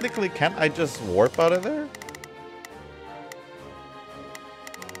 technically, can't I just warp out of there?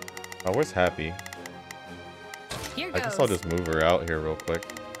 Oh, where's Happy? Here I goes. guess I'll just move her out here real quick.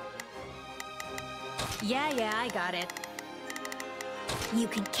 Yeah, I got it. You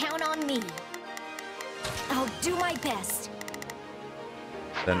can count on me. I'll do my best.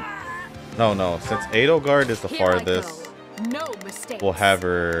 Then, no. Since Edelgard is the Here I farthest, go. No mistakes. we'll have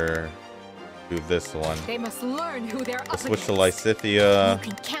her do this one. They must learn who they're We'll up switch to against. You Lysithia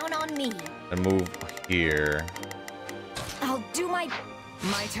can count on me. and move here. I'll do my...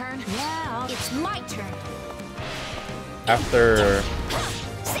 My turn? Yeah, it's my turn. After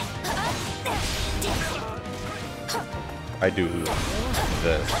I do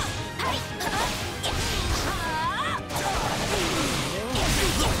this.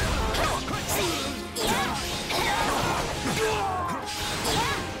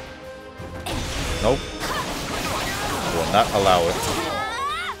 Nope. Will not allow it.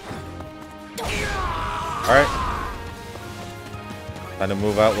 Alright. Time to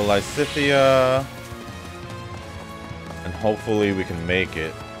move out with Lysithia. And hopefully we can make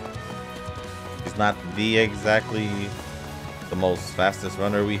it. He's not the exactly the most fastest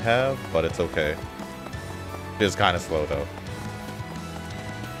runner we have, but it's okay. It's kind of slow though.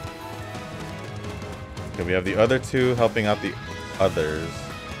 Okay, we have the other two helping out the others.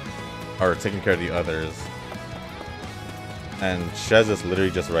 Or taking care of the others. And Shez is literally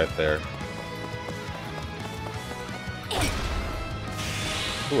just right there.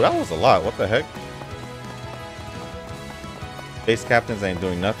 Ooh, that was a lot. What the heck? Base captains ain't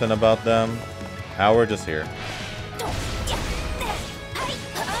doing nothing about them. Now we're just here.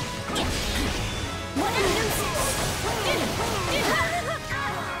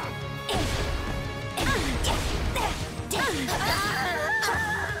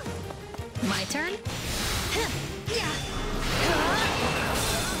 My turn?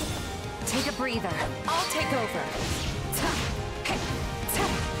 Take a breather. I'll take over.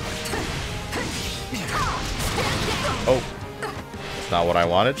 Oh, that's not what I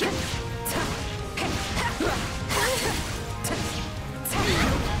wanted.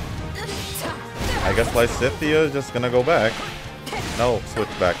 I guess Lysithia is just gonna go back. No, switch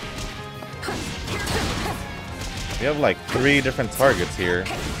back. We have like 3 different targets here.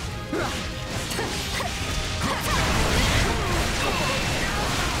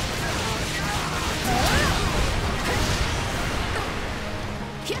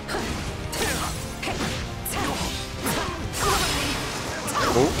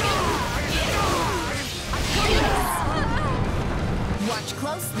 Watch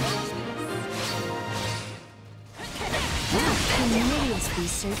closely. Remedial's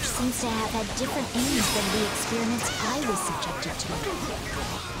research seems to have had different aims than the experiments I was subjected to.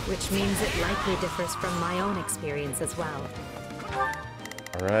 Which means it likely differs from my own experience as well.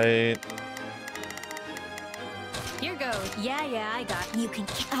 All right. Here goes. Yeah, I got it. You can.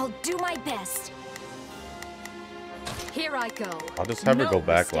 I'll do my best. Here I go. I'll just have her go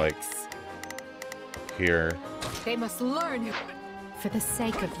back like mistakes. here. They must learn. For the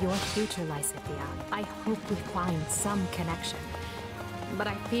sake of your future, Lysithia, I hope we find some connection. But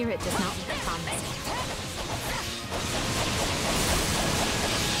I fear it does not look promising.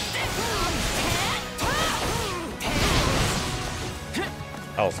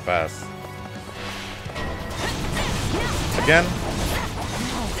 That was fast. Again?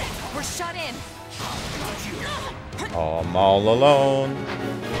 We're shut in. Oh, I'm all alone.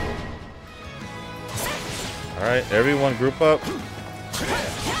 All right, everyone group up. Here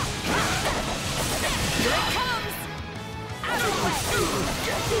it comes. Out of the way.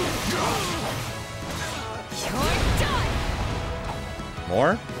 You're done.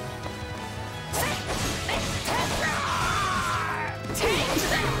 More?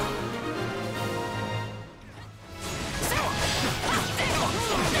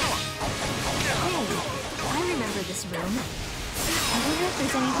 I remember this room. I wonder if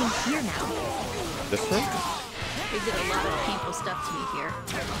there's anything here now. This room? They did a lot of painful stuff to me here.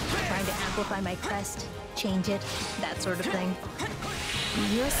 Trying to amplify my crest, change it, that sort of thing.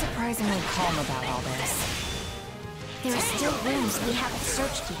 You're surprisingly calm about all this. There are still rooms we haven't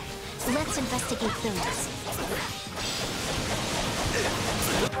searched yet. Let's investigate those.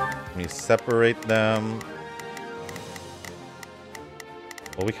 Let me separate them.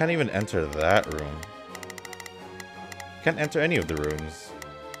 Well, we can't even enter that room. Can't enter any of the rooms.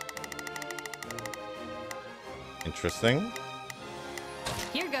 Interesting.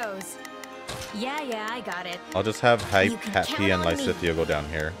 Here goes. Yeah, I got it. I'll just have You can Happy count and on me. Lysithia go down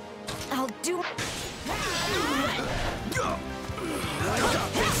here. I'll do.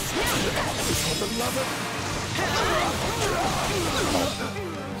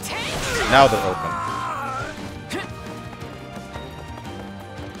 Now they're open.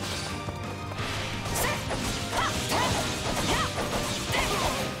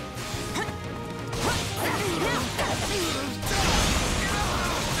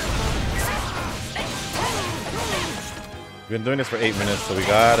 We've been doing this for 8 minutes, so we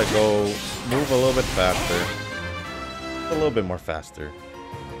gotta go move a little bit faster. A little bit more faster.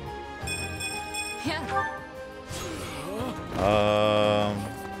 Yeah.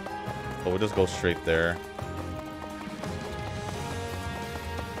 But we'll just go straight there.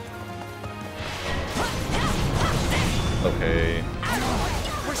 Okay.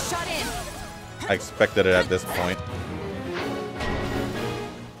 We're shut in. I expected it at this point.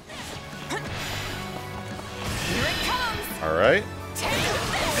 Here it comes. All right.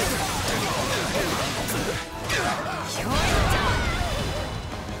 You're done.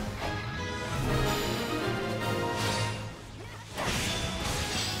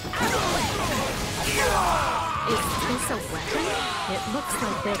 Is this a weapon? It looks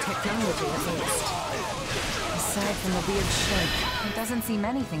like their technology at least. Aside from the weird shape, it doesn't seem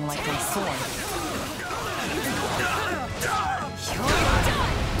anything like their sword.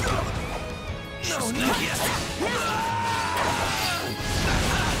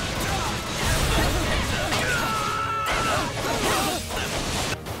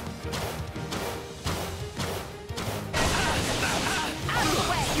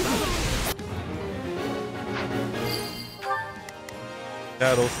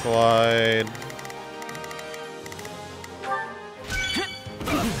 Shadow slide.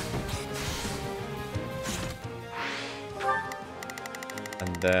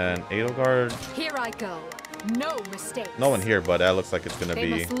 And then Edelgard. Here I go. No mistakes. No one here, but that looks like it's gonna They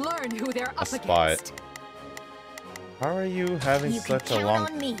be must learn who they're a up spot. against. How are you having You can such a count long...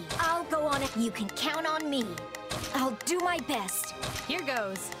 on me. I'll go on it. You can count on me. I'll do my best. Here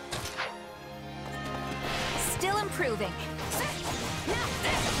goes. Still improving.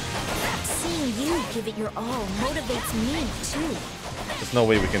 Seeing you give it your all motivates me too. There's no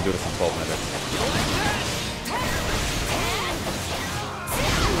way we can do this in 12 minutes.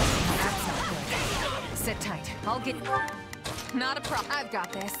 Sit tight. I'll get... Not a problem. I've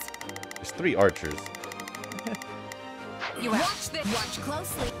got this. There's 3 archers. You watch this. Watch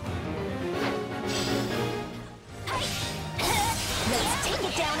closely. Let's take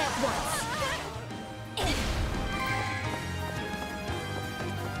it down at once.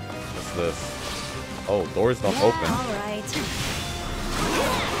 What's this? Oh, doors don't open. All right.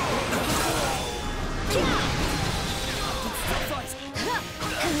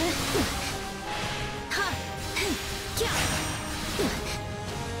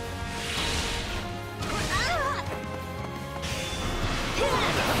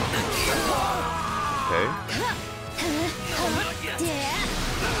 Okay.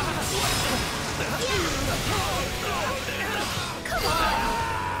 Come on!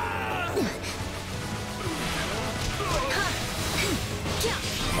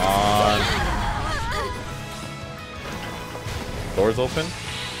 Come on. Doors open?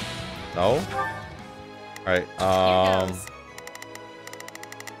 No? Alright, I'll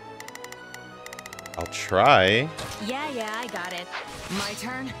try. Yeah, I got it. My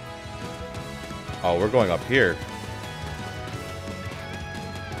turn? Oh, we're going up here.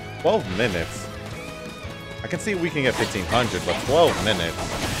 12 minutes. I can see we can get 1500, but 12 minutes.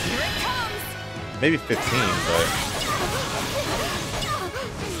 Here it comes! Maybe 15, but...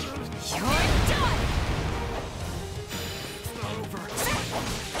 You're done!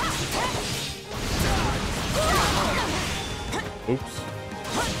 Oops.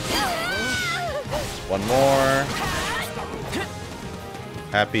 One more.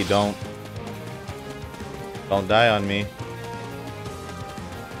 Happy, don't die on me.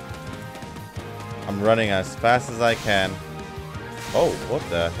 I'm running as fast as I can. Oh, what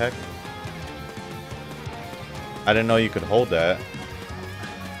the heck? I didn't know you could hold that.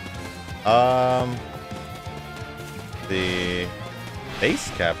 The base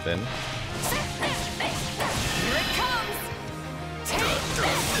captain. Here it comes! Take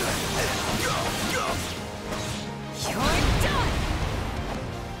this! You're done!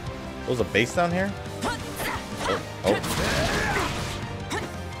 There's a base down here? Oh.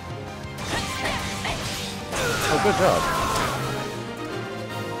 Oh, good job.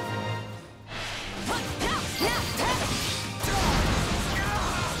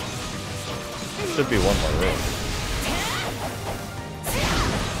 Should be one more room.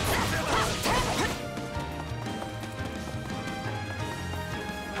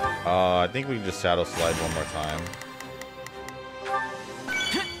 I think we can just shadow slide one more time.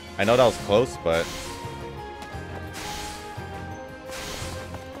 I know that was close, but...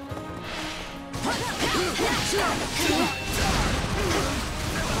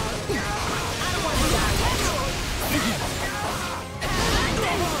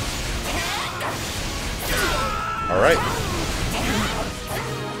 All right.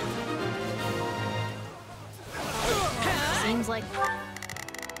 Seems like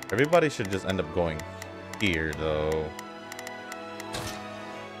Everybody should just end up going here, though.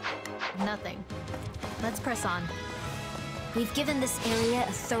 nothing. Let's press on. We've given this area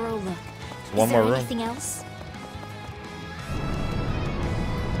a thorough look. One Is there more room. anything else?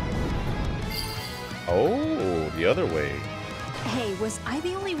 Oh, the other way. Hey, was I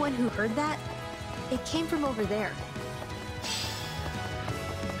the only one who heard that? It came from over there.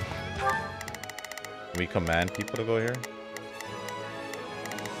 Can we command people to go here?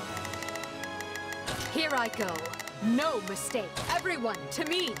 Here I go. No mistake. Everyone, to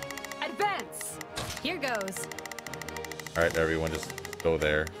me. Advance. Here goes. All right, everyone, just go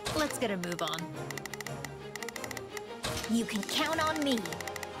there. Let's get a move on. You can count on me.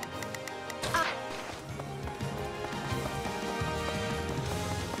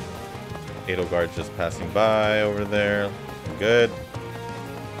 Edelgard's just passing by over there. Good.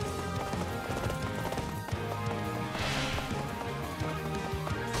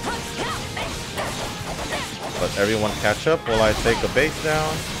 Let everyone catch up while I take the base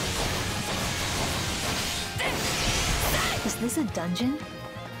down. Is this a dungeon?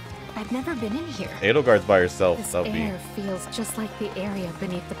 I've never been in here. Edelgard's by herself. This That'll be. air feels just like the area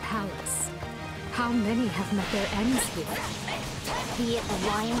beneath the palace. How many have met their ends here? Be it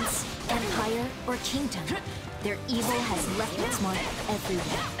alliance, empire, or kingdom, their evil has left its mark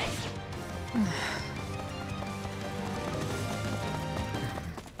everywhere.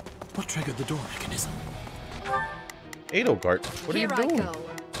 What triggered the door mechanism? Edelgard, what are you Here I doing? go.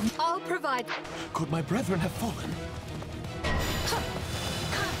 I'll provide. Could my brethren have fallen?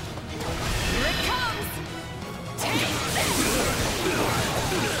 Here it comes! Take this!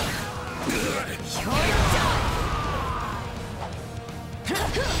 You're done!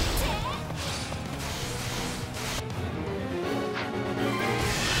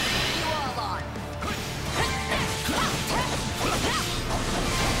 You all on!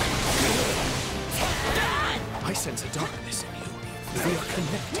 I sense a darkness in you. We are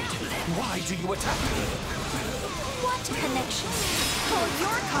connected. Why do you attack me? What connection? All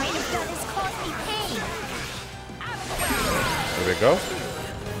your kind have done is cause me pain. There we go.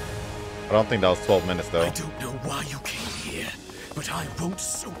 I don't think that was 12 minutes, though. I don't know why you came here, but I won't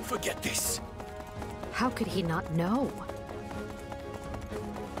soon forget this. How could he not know?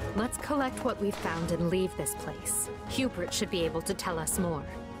 Let's collect what we've found and leave this place. Hubert should be able to tell us more.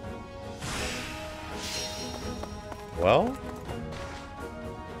 Well,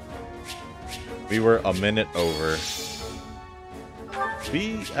 We were a minute over.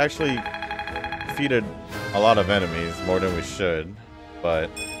 We actually defeated a lot of enemies, more than we should, but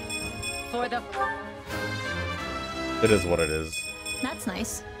For the... it is what it is. That's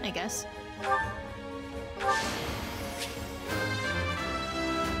nice, I guess.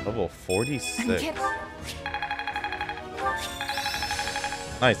 Level 46. Get...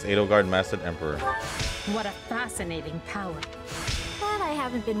 Nice, Edelgard Mastered Emperor. What a fascinating power. Glad I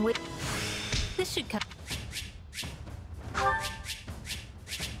haven't been with. This should come.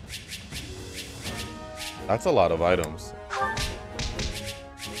 That's a lot of items.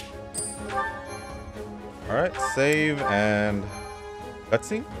 Alright, save and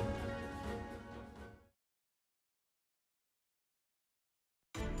cutscene.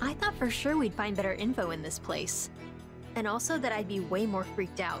 I thought for sure we'd find better info in this place. And also that I'd be way more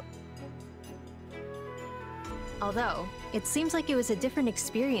freaked out. Although, it seems like it was a different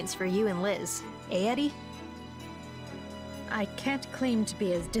experience for you and Liz. Eh, Eddie? I can't claim to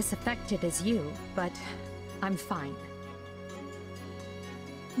be as disaffected as you, but I'm fine.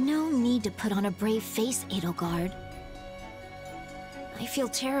 No need to put on a brave face, Edelgard. I feel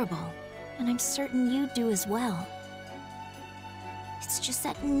terrible, and I'm certain you do as well. It's just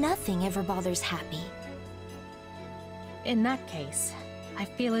that nothing ever bothers Happy. In that case, I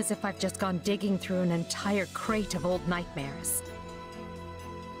feel as if I've just gone digging through an entire crate of old nightmares.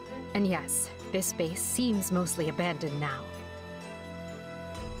 And yes, this base seems mostly abandoned now.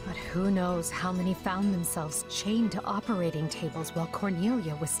 But who knows how many found themselves chained to operating tables while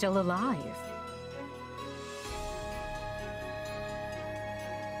Cornelia was still alive.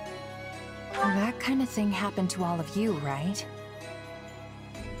 That kind of thing happened to all of you, right?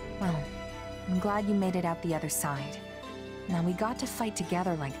 Well, I'm glad you made it out the other side. Now we got to fight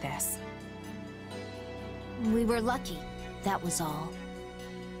together like this. We were lucky, that was all.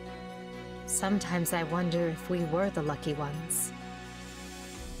 Sometimes I wonder if we were the lucky ones.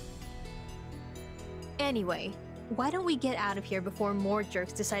 Anyway, why don't we get out of here before more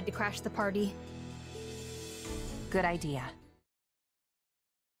jerks decide to crash the party? Good idea.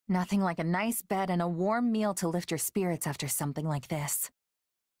 Nothing like a nice bed and a warm meal to lift your spirits after something like this.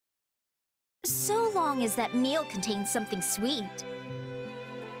 So long as that meal contains something sweet.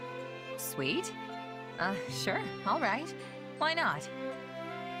 Sweet? Sure, all right. Why not?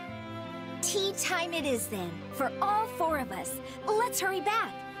 Tea time it is then, for all four of us. Let's hurry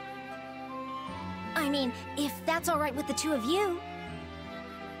back. I mean, if that's all right with the two of you.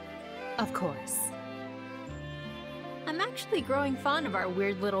 Of course. I'm actually growing fond of our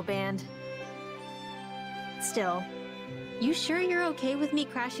weird little band. Still, you sure you're okay with me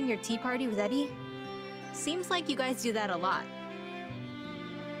crashing your tea party with Eddie? Seems like you guys do that a lot.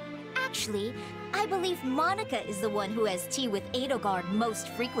 Actually, I believe Monica is the one who has tea with Edelgard most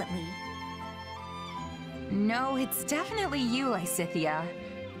frequently. No, it's definitely you, Lysithea.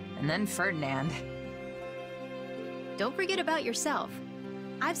 And then Ferdinand. Don't forget about yourself.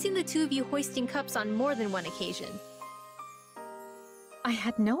 I've seen the two of you hoisting cups on more than one occasion. I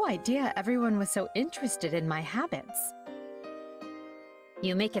had no idea everyone was so interested in my habits.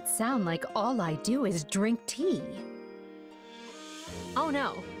 You make it sound like all I do is drink tea. Oh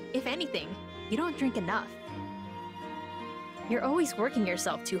no, if anything, you don't drink enough. You're always working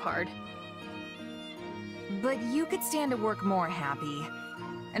yourself too hard. But you could stand to work more, Happy.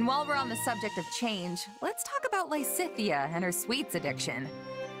 And while we're on the subject of change, let's talk about Lysithea and her sweets addiction.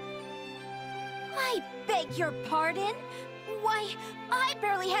 I beg your pardon? Why, I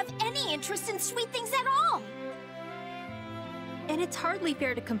barely have any interest in sweet things at all. And it's hardly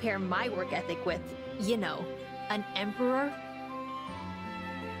fair to compare my work ethic with, you know, an emperor.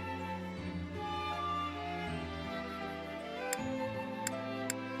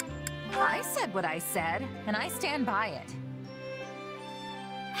 I said what I said, and I stand by it.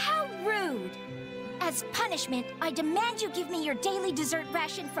 How rude! As punishment, I demand you give me your daily dessert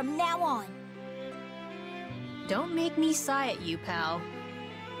ration from now on. Don't make me sigh at you, pal.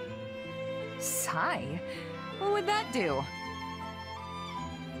 Sigh? What would that do?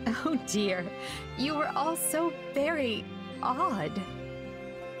 Oh dear, you were all so very odd.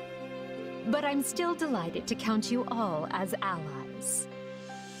 But I'm still delighted to count you all as allies.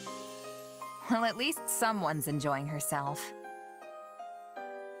 Well, at least someone's enjoying herself.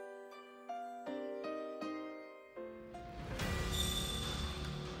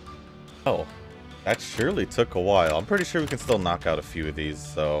 Oh, that surely took a while. I'm pretty sure we can still knock out a few of these,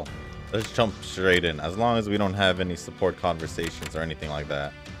 so let's jump straight in, as long as we don't have any support conversations or anything like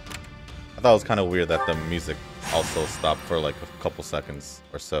that. I thought it was kind of weird that the music also stopped for like a couple seconds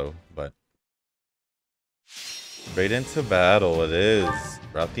or so, but straight into battle it is.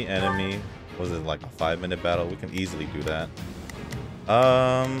 Route the enemy, Was it like a 5-minute battle? We can easily do that.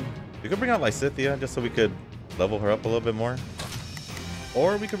 We could bring out Lysithea just so we could level her up a little bit more.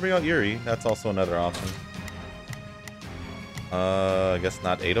 Or we could bring out Yuri. That's also another option. I guess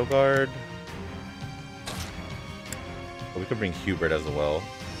not Edelgard. But we could bring Hubert as well.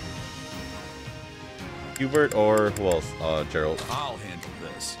 Hubert or who else? Gerald. I'll handle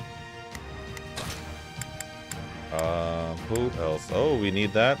this. Who else? Oh, we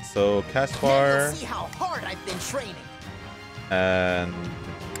need that. So Now Caspar you'll see how hard I've been training. and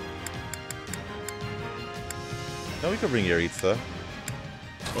no, we could bring Yaritza.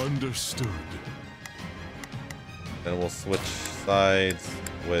 Understood. Then we'll switch sides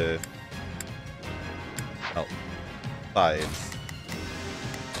with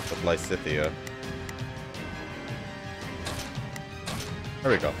Lysithea.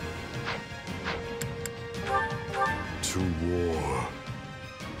 There we go. To war.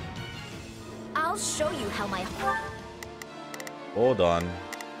 I'll show you how my... Hold on.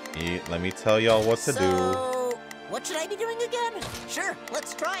 Let me tell y'all what to do. So, what should I be doing again? Sure,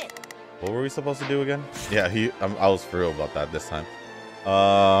 let's try it. What were we supposed to do again? Yeah, I was for real about that this time.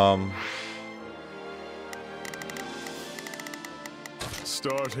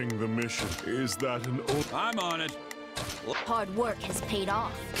 Starting the mission. Is that an order? I'm on it. Hard work has paid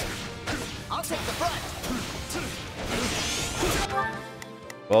off. I'll take the front.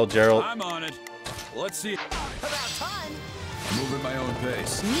 Well, Gerald. I'm on it. Let's see. About time. Move at my own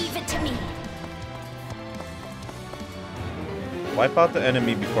pace. Leave it to me. Wipe out the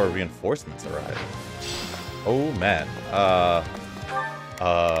enemy before reinforcements arrive. Oh man.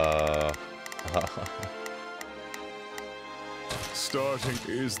 Starting.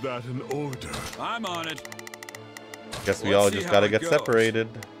 Is that an order? I'm on it. Guess we all just gotta get separated.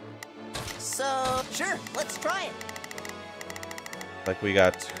 So, sure, let's try it. Like we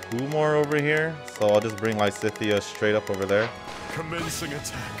got 2 more over here, so I'll just bring Lysithea straight up over there. Commencing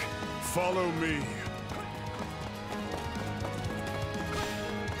attack. Follow me.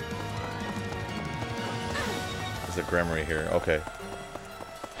 There's a Gremory here. Okay.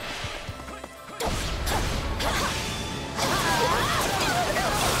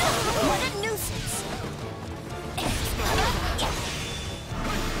 What a nuisance.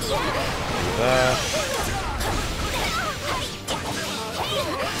 Do that.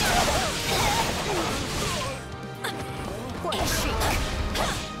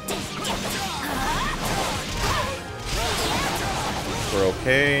 We're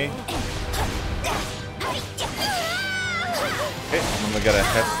okay. Okay, I'm gonna get a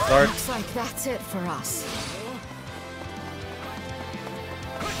head start. Looks like that's it for us.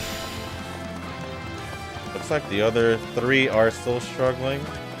 Looks like the other 3 are still struggling.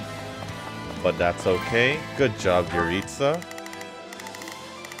 But that's okay. Good job, Yaritza.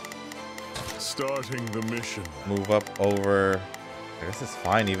 Starting the mission. Move up over. I guess it's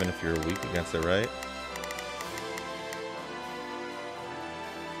fine even if you're weak against it, right?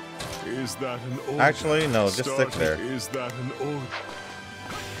 Is that an order? Actually, no, just stick there. Is that an order?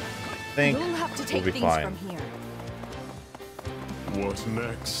 I think You'll have to take we'll be things fine. from here. What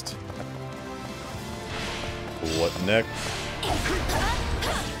next? What next?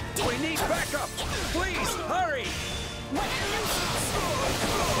 We need backup! Please, hurry!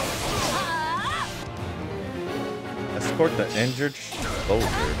 Escort the injured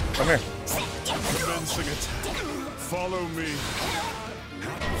soldier. Come here. Commencing attack. Follow me.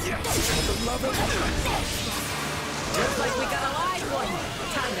 Yes, for the love of... Looks like we got a live one.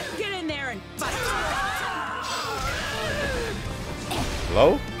 Time to get in there and fight. Hello?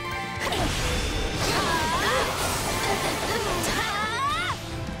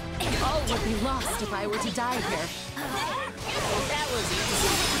 All would be lost if I were to die here. That was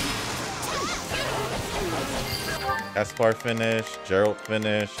easy. Caspar finished. Gerald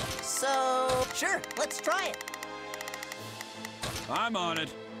finished. So, sure, let's try it. I'm on it.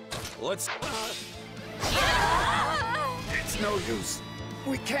 Let's... It's no use.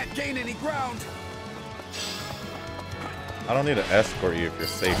 We can't gain any ground. I don't need to escort you if you're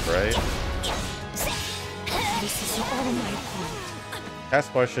safe, right? This is all my fault.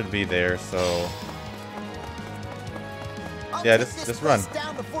 Caspar should be there, so I'll yeah, take just this run. place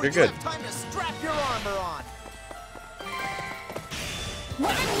down before You're you good. have time to strap your armor on.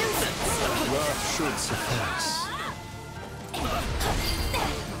 What a nuisance. That should suffice.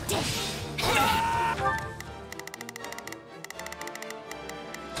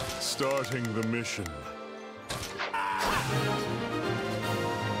 Starting the mission.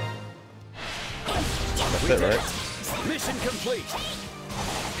 That's it, right? Mission complete.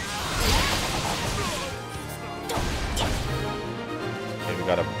 Okay, we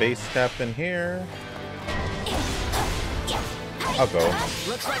got a base captain here. I'll go.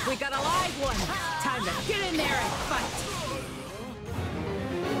 Looks like we got a live one. Time to get in there and fight.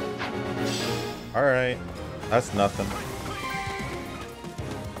 Alright. That's nothing.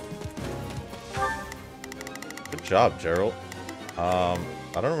 Good job, Gerald. I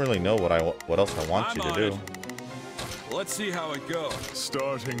don't really know what else I want you to do. Let's see how it goes.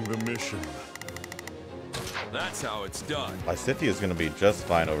 Starting the mission. That's how it's done. Lysithia is gonna be just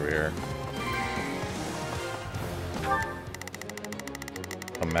fine over here.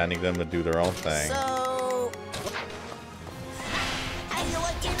 Commanding them to do their own thing. So, how do you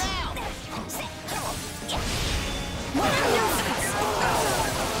like it now?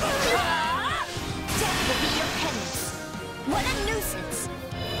 Death will be your penance. What a nuisance!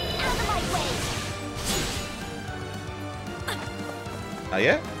 Out of my way! Not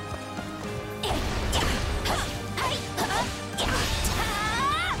yet?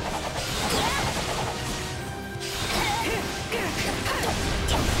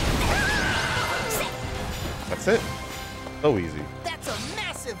 That's it. So easy. That's a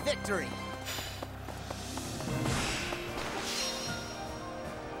massive victory.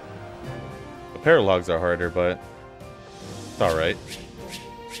 The paralogues are harder, but it's alright.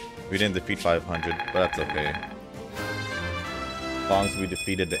 We didn't defeat 500, but that's okay. As long as we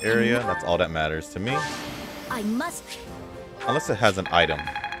defeated the area, that's all that matters to me. I must. Unless it has an item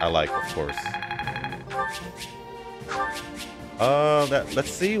I like, of course. Let's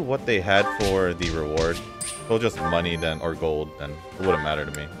see what they had for the reward. If it was just money then or gold, then it wouldn't matter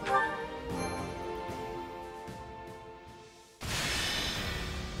to me.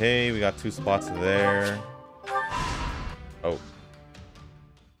 Okay, we got 2 spots there. Oh.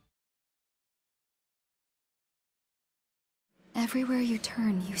 Everywhere you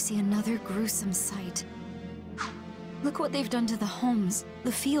turn, you see another gruesome sight. Look what they've done to the homes,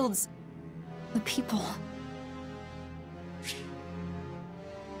 the fields, the people.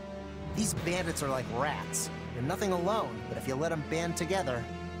 These bandits are like rats. They're nothing alone, but if you let them band together...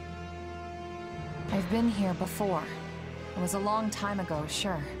 I've been here before. It was a long time ago,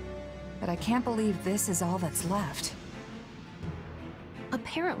 sure. But I can't believe this is all that's left.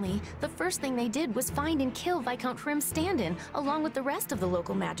 Apparently, the first thing they did was find and kill Viscount Hrym stand-in, along with the rest of the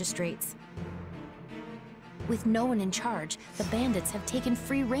local magistrates. With no one in charge, the bandits have taken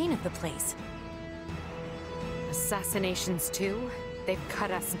free reign of the place. Assassinations too? They've cut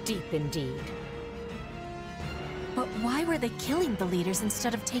us deep indeed. But why were they killing the leaders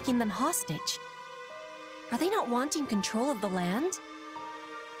instead of taking them hostage? Are they not wanting control of the land?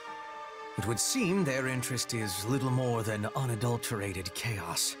 It would seem their interest is little more than unadulterated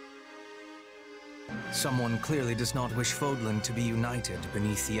chaos. Someone clearly does not wish Fodlan to be united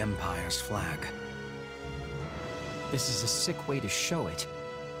beneath the Empire's flag. This is a sick way to show it.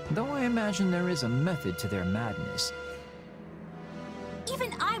 Though I imagine there is a method to their madness.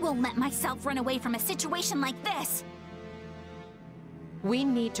 Even I won't let myself run away from a situation like this! We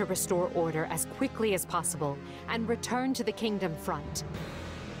need to restore order as quickly as possible and return to the Kingdom front.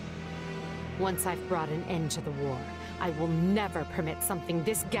 Once I've brought an end to the war, I will never permit something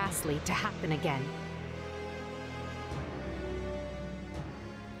this ghastly to happen again.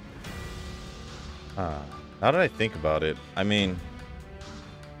 Now that I think about it, I mean...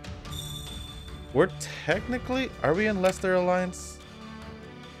 We're technically... Are we in Leicester Alliance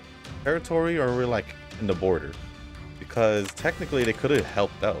territory, or are we like in the border? Because technically they could have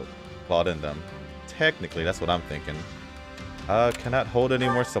helped out, clawed in them. Technically, that's what I'm thinking. Cannot hold any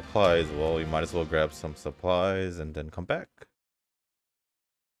more supplies. Well, you might as well grab some supplies and then come back.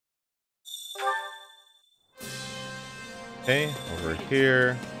 Okay, over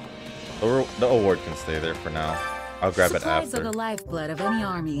here. The award can stay there for now. I'll grab it Supplies after. are the lifeblood of any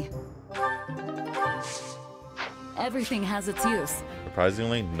army. Everything has its use.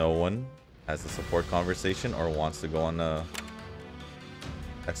 Surprisingly, no one has a support conversation or wants to go on a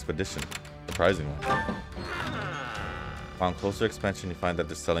expedition. Surprisingly. Upon closer expansion, you find that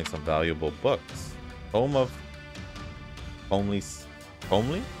they're selling some valuable books. Home of Homely?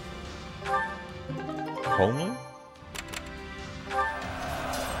 Homely? Homely?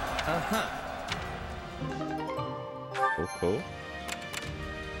 Cool.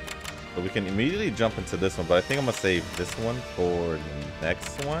 So we can immediately jump into this one, but I think I'm gonna save this one for the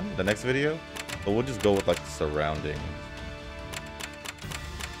next one, the next video. But we'll just go with like the surroundings.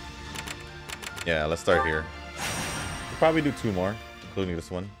 Yeah, let's start here. We'll probably do 2 more, including this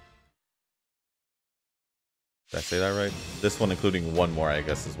one. Did I say that right? This one including 1 more, I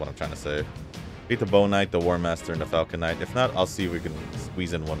guess is what I'm trying to say. Beat the Bow Knight, the War Master, and the Falcon Knight. If not, I'll see if we can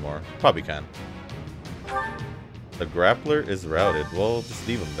squeeze in 1 more. Probably can. The grappler is routed. We'll just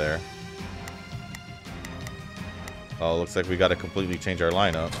leave him there. Oh, looks like we got to completely change our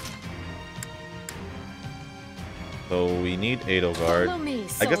lineup. So we need Edelgard.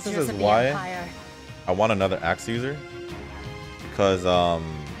 I guess this is why I want another axe user. Because,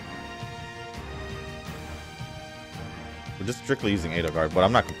 we're just strictly using Edelgard, but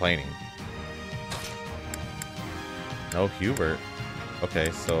I'm not complaining. No Hubert. Okay,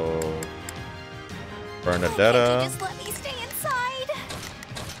 so Bernadetta. Just let me stay inside.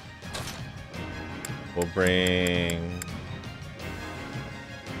 We'll bring.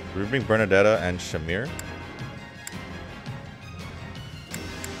 We bring Bernadetta and Shamir.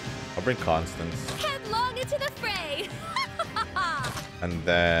 I'll bring Constance. Headlong into the fray. And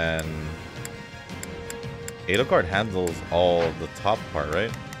then Edelgard handles all the top part,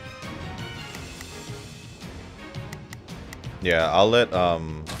 right? Yeah, I'll let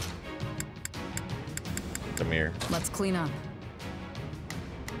Shamir. Let's clean up.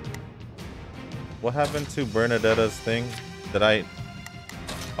 What happened to Bernadetta's thing? Did I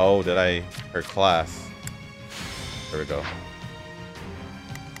her class? There we go.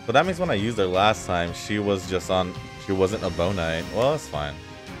 So that means when I used her last time, she wasn't a bow knight. Well, that's fine.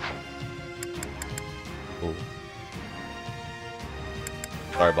 Ooh.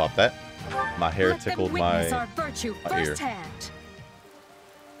 Sorry about that. My hair tickled my ear.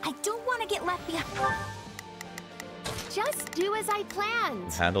 I don't want to get left behind. Just do as I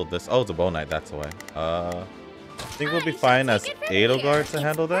planned. Handled this. Oh, it's a bow knight. That's why. I think we'll be fine as Edelgard to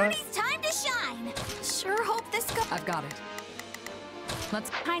handle that. Time to shine. Sure hope this goes. I've got it. Let's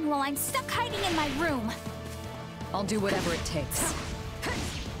hide while I'm stuck hiding in my room. I'll do whatever it takes.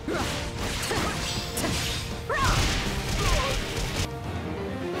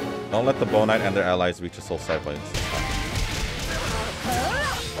 Don't let the bow knight and their allies reach a soul side by this.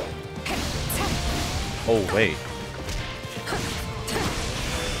 Oh wait.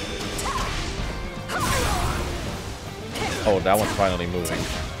 Oh, that one's finally moving.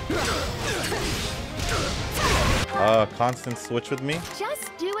 Constance, switch with me.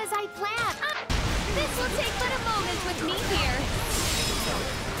 Just do as I planned. This will take but a moment with me here.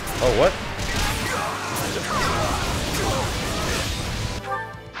 Oh, what?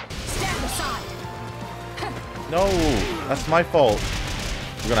 Stand aside. No, that's my fault.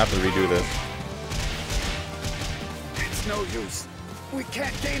 We're gonna have to redo this. It's no use. We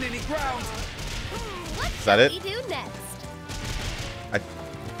can't gain any ground. Is that it? What do we do next?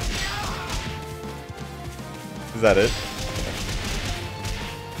 Is that it?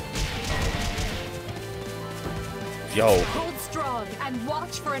 Yo. Hold strong and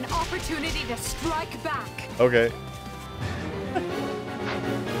watch for an opportunity to strike back. Okay.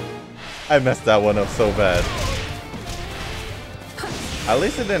 I messed that one up so bad. At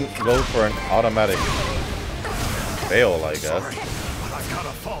least it didn't go for an automatic fail, I guess. I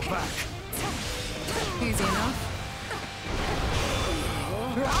gotta fall back. Easy enough.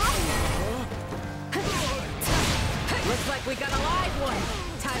 Looks like we got a live one.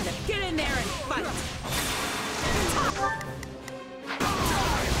 Time to get in there and fight.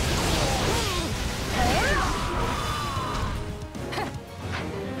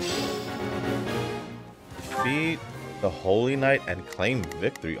 Defeat the Holy Knight and claim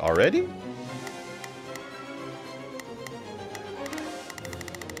victory already?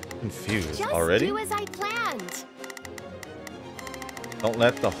 Confused. Just already? do as I planned. Don't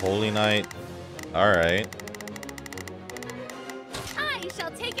let the Holy Knight. Alright. I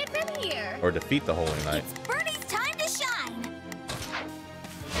shall take it from here. Or defeat the Holy Knight. It's Bernie's time to shine.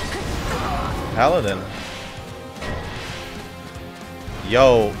 Paladin.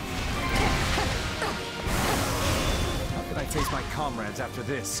 Yo. How could I face my comrades after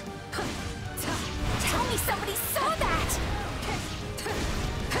this? Tell me somebody saw that.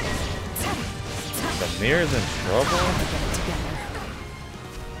 Samir's in trouble?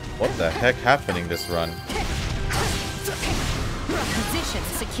 What the heck happening this run? Position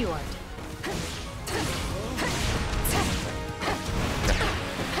secured.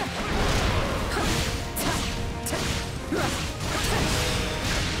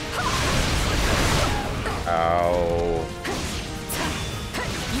 Ow.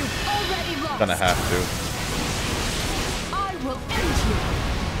 You've already lost. Gonna have to. I will end you.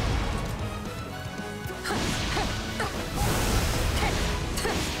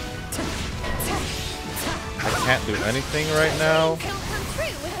 I can't do anything right now. Don't come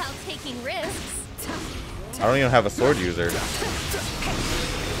true without taking risks. I don't even have a sword user. So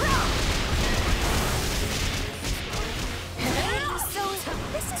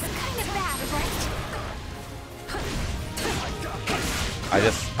this is kind of bad, right?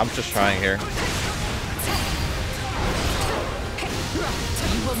 I'm just trying here.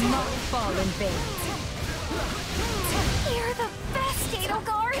 You will not fall in vain. You're the best,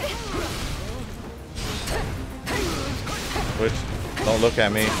 Edelgard! Which, don't look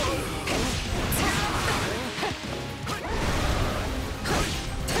at me.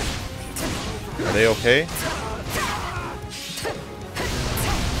 Are they okay?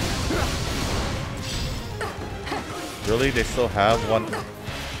 Really? They still have one?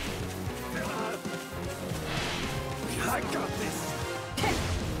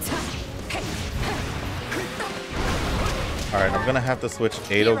 Alright, I'm gonna have to switch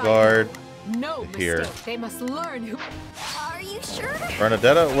Edelgard No here. mistake. They must learn who. Are you sure?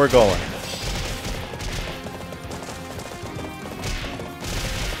 Bernadetta, we're going.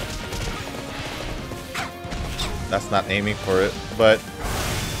 That's not aiming for it, but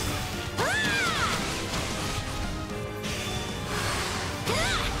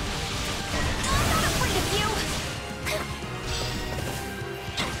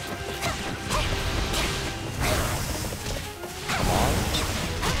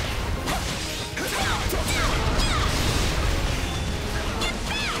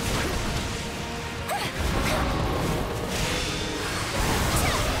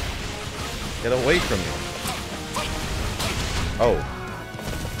get away from me. Oh.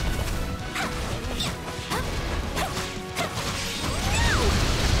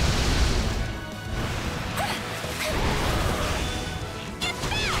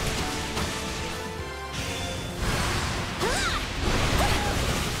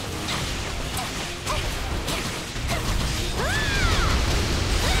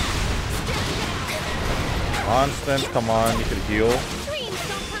 Constance, come on, you could heal. Dreams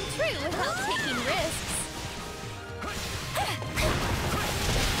don't come true without taking risks.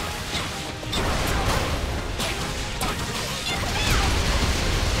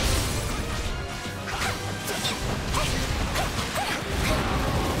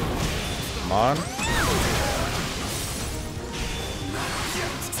 Come on.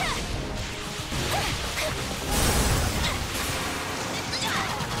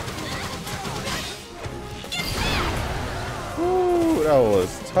 Ooh, that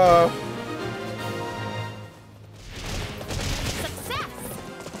was tough.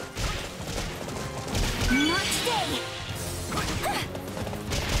 Not today.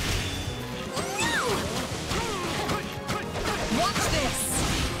 Watch this.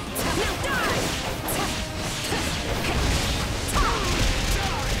 Now die.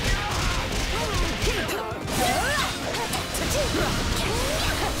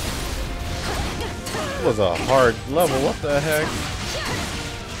 It was a hard level. What the heck?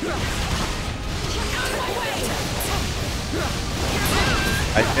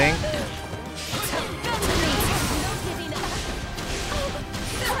 I think.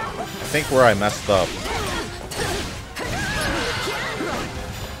 I think where I messed up.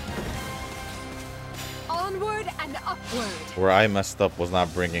 Onward and upward. Where I messed up was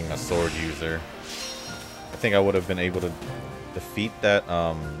not bringing a sword user. I think I would have been able to defeat that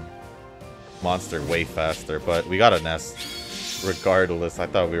monster way faster, but we got a nest regardless. I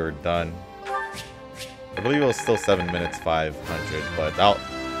thought we were done. I believe it was still 7 minutes 500, but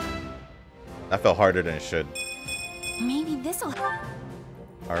that felt harder than it should. Maybe this'll.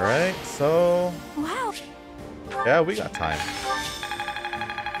 Alright, so Wow. yeah, we got time.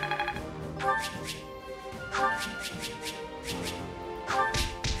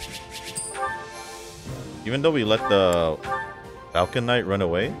 Even though we let the Falcon Knight run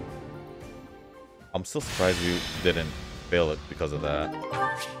away, I'm still surprised we didn't fail it because of that.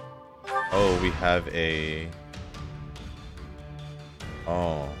 Oh, we have a...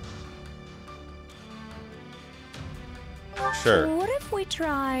 Oh. Sure. What if we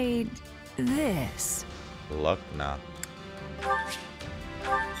tried this? Luck nah.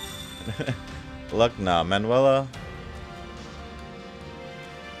 Luck nah, Manuela.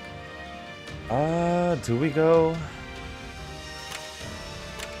 Do we go?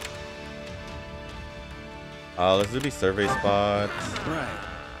 Let's do these survey spots. Right.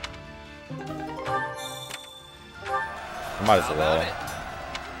 Might as well.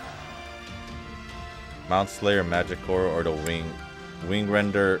 Mount Slayer, Magic Core, or the Wing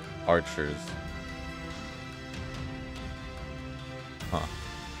Render Archers. Huh.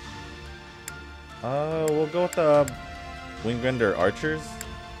 We'll go with the Wing Render Archers.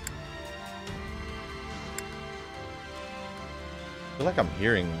 I feel like I'm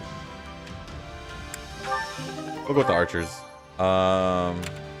hearing. We'll go with the Archers.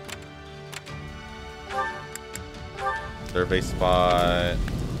 Survey spot.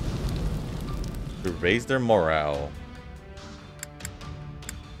 To raise their morale.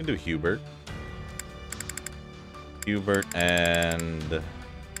 We can do Hubert. Hubert and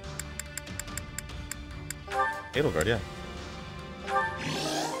Edelgard, yeah.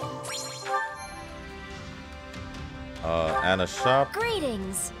 Anna's shop.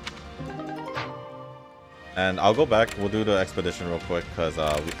 Greetings. And I'll go back. We'll do the expedition real quick because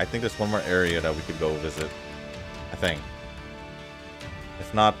I think there's one more area that we could go visit. I think.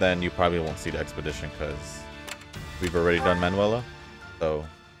 If not, then you probably won't see the expedition because we've already done Manuela. So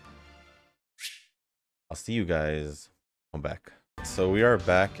I'll see you guys. Come back. So we are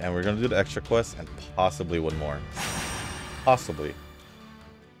back and we're gonna do the extra quest and possibly one more. Possibly.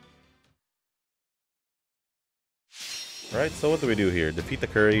 Alright, so what do we do here? Defeat the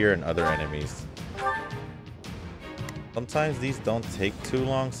courier and other enemies. Sometimes these don't take too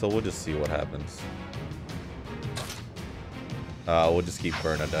long, so we'll just see what happens. We'll just keep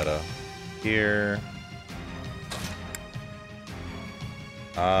Bernadetta here.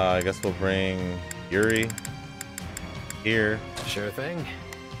 I guess we'll bring Yuri here. Sure thing.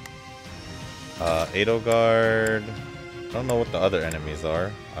 Edelgard. I don't know what the other enemies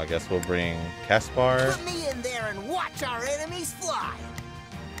are. I guess we'll bring Caspar. Put me in there and watch our enemies fly.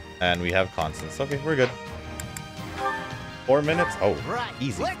 And we have Constance. Okay, we're good. 4 minutes? Oh, Right,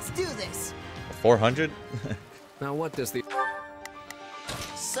 easy. let's do this. 400? Now what does the...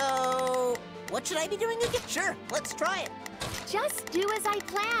 So, what should I be doing again? Sure, let's try it. Just do as I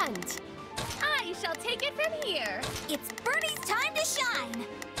planned. I shall take it from here. It's Bernie's time to shine.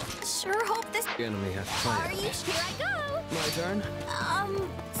 Sure hope this... enemy has Are planned. you... Here I go. My turn?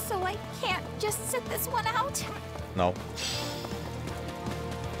 So I can't just sit this one out? No.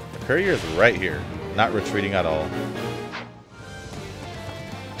 The courier is right here. Not retreating at all.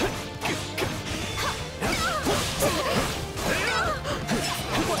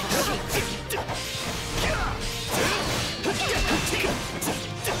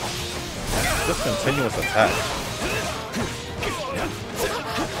 Just continuous attack.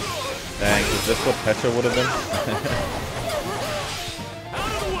 Dang, is this what Petra would have been?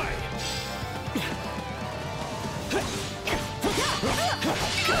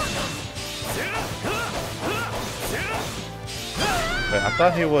 Wait, I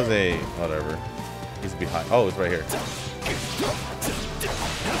thought he was a... whatever. He's behind. Oh, it's right here.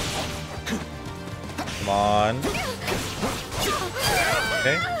 Come on.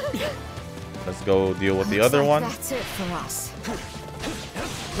 Okay. Let's go deal with the other one. That's it for us.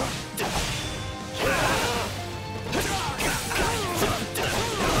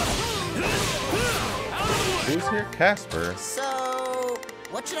 Who's here? Casper. So,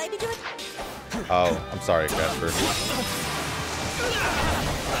 what should I be doing? Oh, I'm sorry, Casper.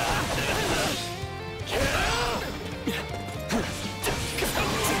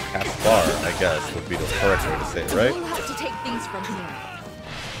 Caspar, I guess, would be the correct way to say it, right? We'll have to take things from here.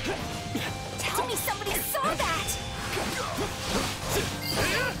 Tell me somebody saw that!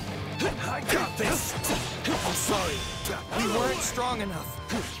 I got this. I'm sorry. We weren't strong enough.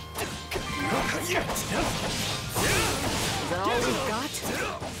 Is that all we've got?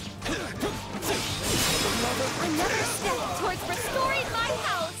 Another step towards restoring my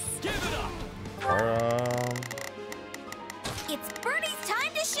house. It's Bernie's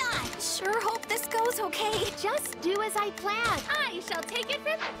time to shine. Sure hope this goes okay. Just do as I planned. I shall take it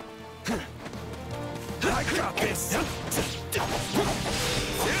from... I got this.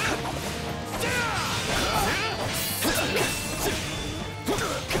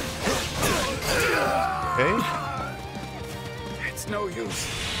 Okay. It's no use.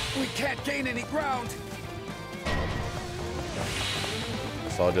 We can't gain any ground.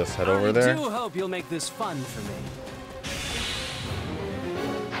 So I'll just head over there. I do hope you'll make this fun for me.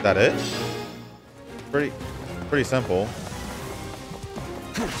 Is that it? Pretty simple.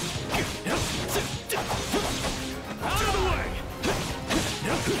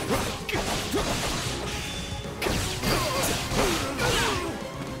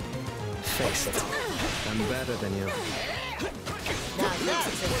 Face it. I'm better than you. Now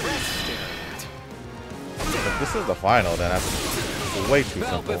that's impressive. If this is the final, then that's way too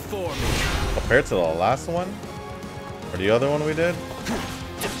Bow simple. before me. Compared to the last one? Or the other one we did?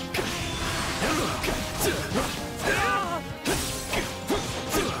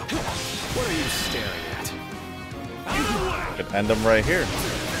 What are you staring at? I could end them right here.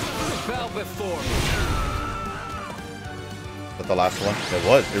 Bow before me. Is that the last one? It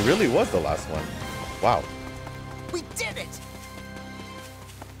was. It really was the last one. Wow. We did it!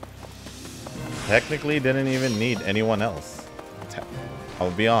 Technically didn't even need anyone else. I'll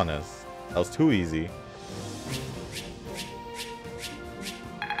be honest. That was too easy.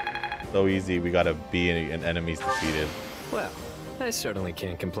 So easy, we gotta be an enemies defeated. Well, I certainly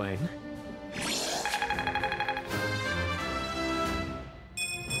can't complain.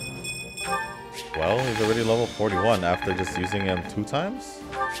 Well, he's already level 41 after just using him 2 times?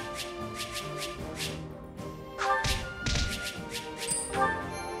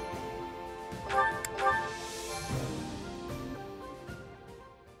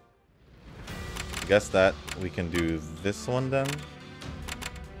 Guess that we can do this one then.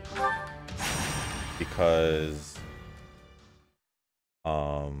 Because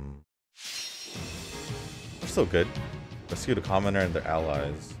we're still good. Rescue the commoner and their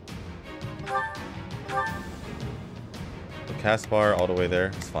allies. The cast bar all the way there,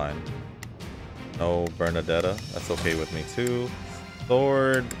 it's fine. No Bernadetta, that's okay with me too.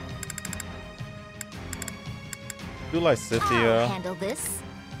 Sword. Do Lysithia. I'll handle this.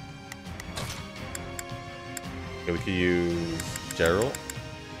 Okay, we could use Gerald.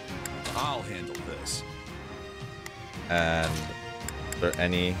 I'll handle this. And is there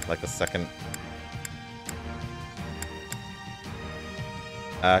any, like a second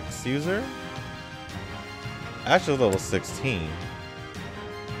axe user? Actually level 16.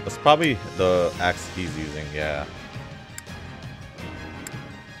 That's probably the axe he's using, yeah.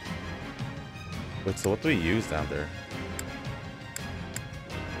 Wait, so what do we use down there?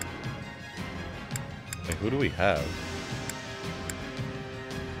 Wait, who do we have?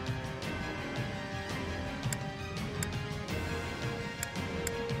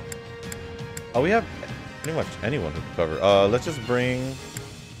 Oh, we have pretty much anyone who can cover. Let's just bring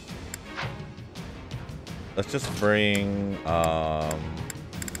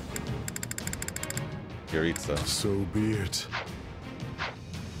Yuritsa. So be it.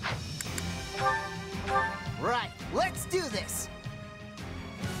 Right, let's do this.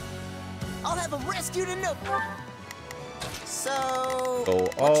 I'll have him rescued in no. So, Go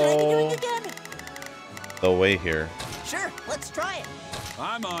what should I be doing all again? the way here. Sure, let's try it.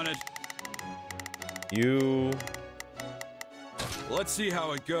 I'm on it. You. Let's see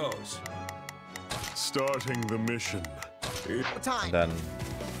how it goes. Starting the mission. What time? And then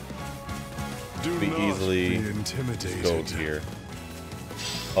Do we not easily be intimidated. go here.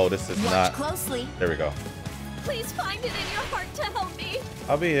 Oh, this is Watch not. closely. There we go. Please find it in your heart to help me.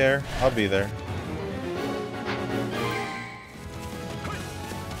 I'll be there. I'll be there.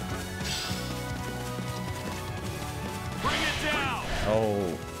 Bring it down.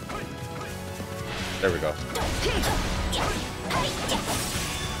 Oh. There we go.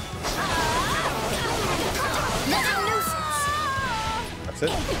 That's it.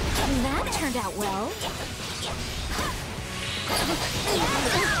 That turned out well.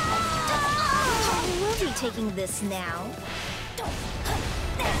 We'll be taking this now.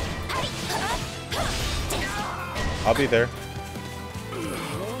 I'll be there.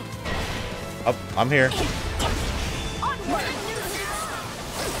 Up. I'm here.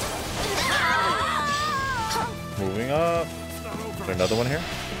 Moving up. Is there another one here?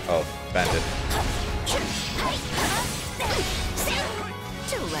 Oh, bandit.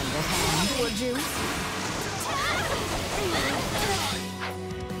 To lend a hand, would you?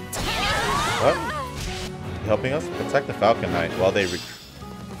 What? You helping us? Protect the Falcon Knight while they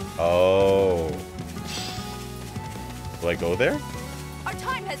Oh. Do I go there? Our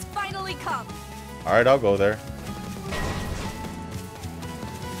time has finally come. Alright, I'll go there.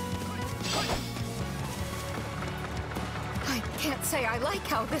 I can't say I like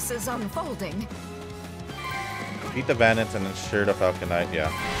how this is unfolding. Beat the bandits and ensure the Falcon Knight,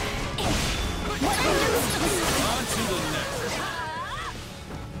 yeah. On to the next.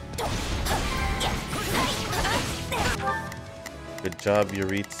 Good job,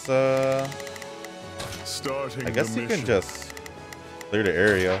 Yuritsa. Starting I guess the you mission. can just clear the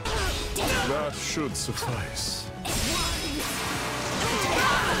area. That should suffice.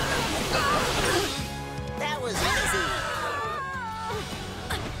 That was easy.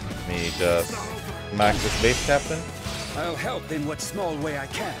 Let me just smack this base captain. I'll help in what small way I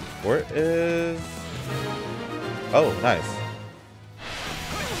can. Where is... Oh, nice.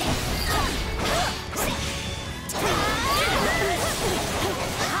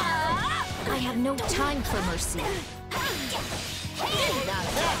 I have no time for mercy. Now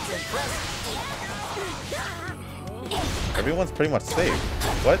that's impressive. Everyone's pretty much safe.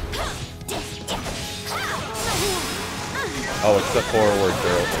 What? Oh, except for where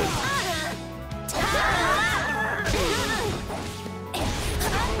Gerald is.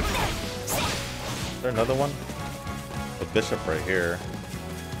 Is there another one? A bishop right here.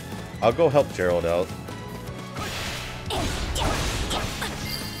 I'll go help Gerald out.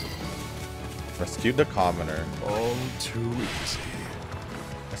 Rescue the commoner. All too easy.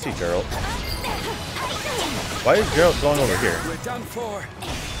 I see Gerald. Why is Gerald going over here? We're done for.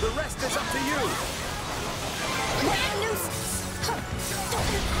 The rest is up to you.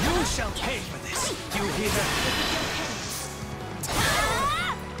 You shall pay for this. You hear?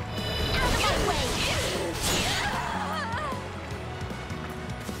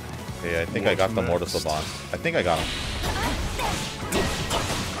 Okay, I think I got the Mortal Savant. I think I got him.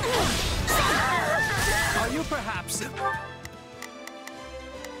 Are you perhaps?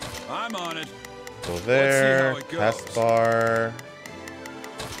 I'm on it. Go there. Taskbar.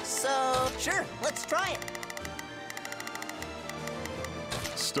 So, sure, let's try it.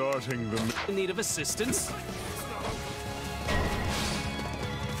 Starting the... In need of assistance?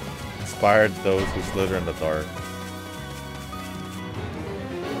 Inspired those who slither in the dark.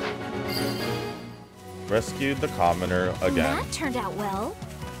 Rescued the commoner again. That turned out well.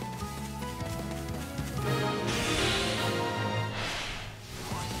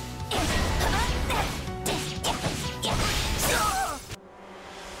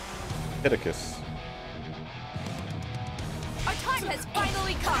 Hitticus. Our time has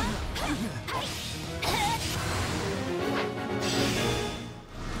finally come.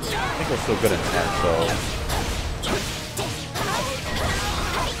 I think we're still good in 10, so...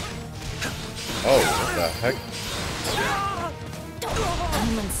 Oh, what the heck?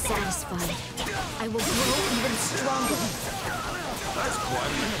 I'm unsatisfied. I will grow even stronger. That's quite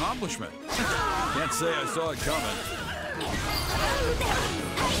an accomplishment. Can't say I saw it coming.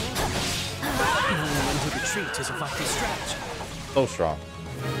 Knowing when to retreat is a vital strategy. So strong.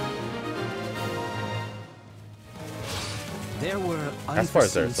 There were As far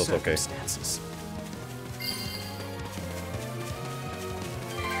as there, unforeseen so it's okay. circumstances.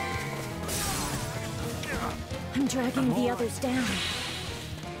 I'm dragging the others down.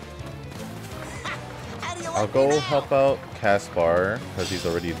 I'll go help out Caspar, because he's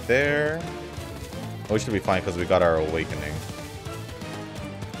already there. Oh, we should be fine, because we got our awakening.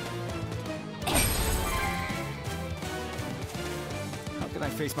 How can I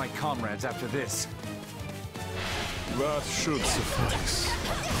face my comrades after this? That should suffice.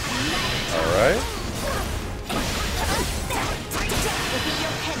 Alright.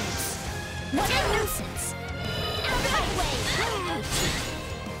 What a nuisance! Out of my way!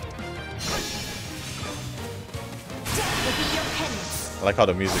 I like how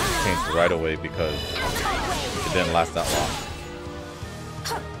the music just changed right away because it didn't last that long.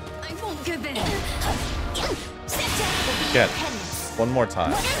 I won't give in. Again, one more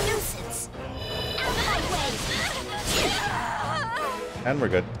time. And we're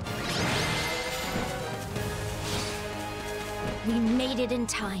good. We made it in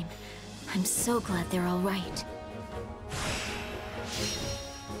time. I'm so glad they're all right.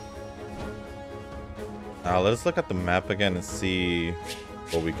 Now let's look at the map again and see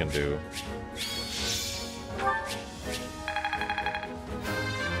what we can do.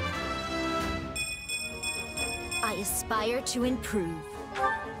 I aspire to improve.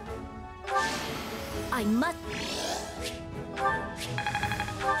 I must...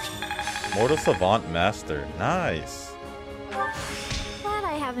 Mortal Savant Master. Nice. Glad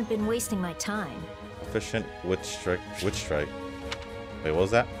I haven't been wasting my time. Efficient Witch Strike. Wait, what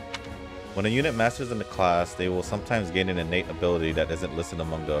was that? When a unit masters in the class, they will sometimes gain an innate ability that isn't listed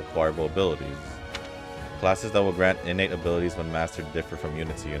among the acquirable abilities. Classes that will grant innate abilities when mastered differ from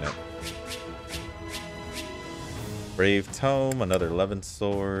unit to unit. Brave Tome, another 11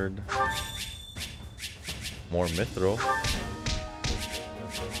 sword. More Mithril.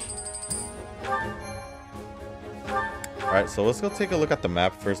 Alright, so let's go take a look at the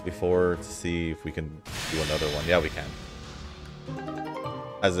map first before to see if we can do another one. Yeah, we can.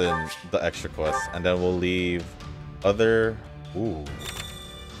 As in the extra quest. And then we'll leave other... Ooh.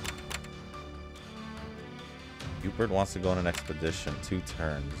 Hubert wants to go on an expedition. 2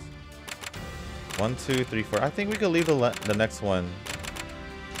 turns. 1, 2, 3, 4. I think we could leave the next one.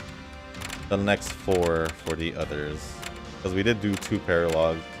 The next 4 for the others. Because we did do 2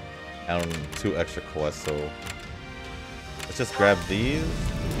 paralogues and 2 extra quests, so... Let's just grab these.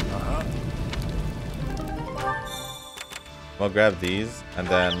 We'll grab these and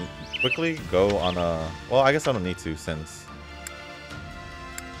then quickly go on a... Well, I guess I don't need to since...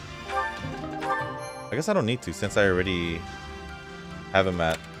 I already have him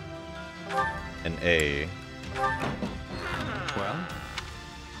at an A. Well?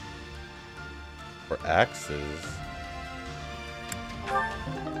 For axes.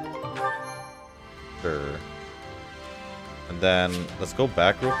 Sure. And then let's go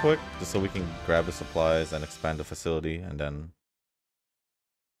back real quick just so we can grab the supplies and expand the facility and then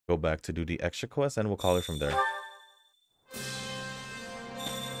go back to do the extra quest and we'll call it from there.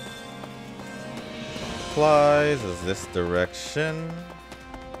 Supplies is this direction.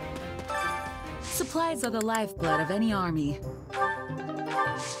 Supplies are the lifeblood of any army.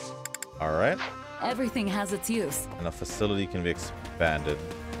 Alright. Everything has its use. And a facility can be expanded.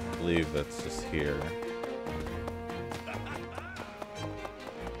 I believe it's just here.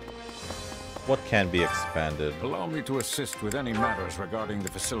 What can be expanded? Allow me to assist with any matters regarding the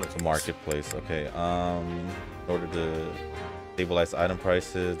facility. The marketplace. Okay. In order to stabilize item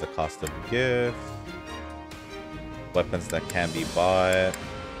prices, the cost of gifts, weapons that can be bought.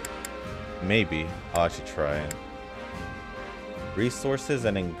 Maybe. I'll actually try it. Resources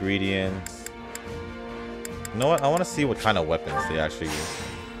and ingredients. You know what? I want to see what kind of weapons they actually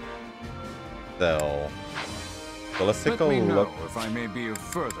sell. So let's take a look if I may be of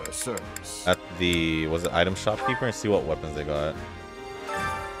further service. at the, was it item shopkeeper, and see what weapons they got.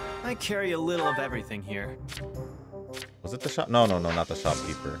 I carry a little of everything here. Was it the shop? No, not the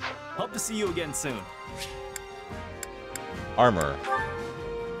shopkeeper. Hope to see you again soon. Armor.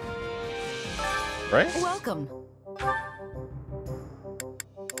 Right? Welcome.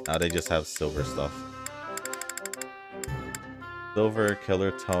 Now they just have silver stuff. Silver,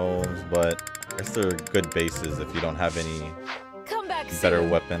 killer tomes, but I guess they're good bases if you don't have any Come back better soon.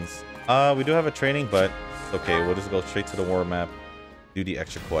 weapons. We do have a training, but it's okay. We'll just go straight to the war map, do the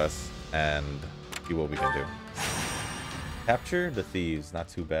extra quests, and see what we can do. Capture the thieves. Not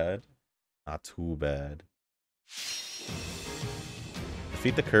too bad. Not too bad.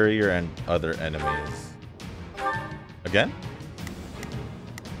 Defeat the courier and other enemies. Again?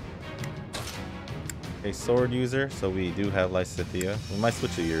 A sword user, so we do have Lysithea. We might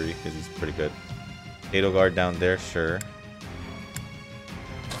switch to Yuri because he's pretty good. Edelgard down there, sure.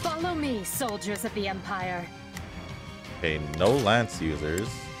 Follow me, soldiers of the Empire. Okay, no lance users.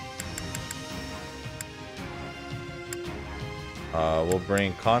 We'll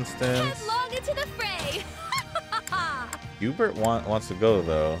bring Constance. Headlong into the fray. Hubert wants to go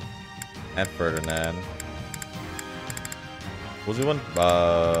though, and Ferdinand. Was he one?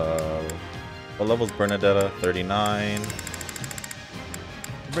 What level's Bernadetta? 39.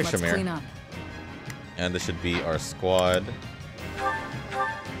 Bring Let's Shamir. clean up. And this should be our squad.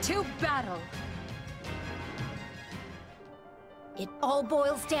 To battle. It all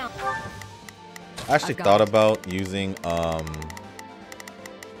boils down. I actually I've got thought it. about using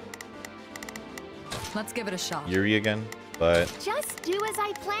Let's give it a shot. Yuri again, but Just do as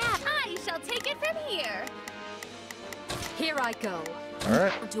I plan. I shall take it from here. Here I go.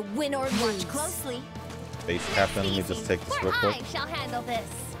 alright. To win or lose. Closely. Base captain, let me just take this real quick. I shall handle this.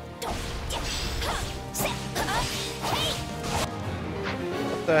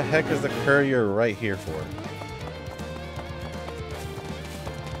 What the heck is the courier right here for?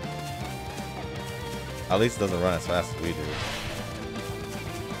 At least it doesn't run as fast as we do.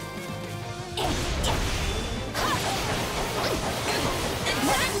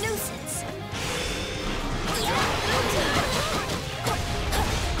 What a nuisance.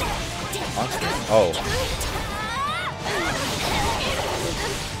 Oh,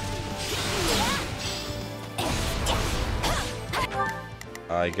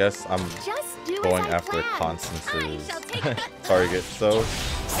 I guess I'm Just do going as I after plan. Constance's I shall take the target, so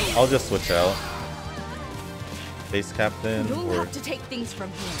I'll just switch out. Base captain You'll or have to take things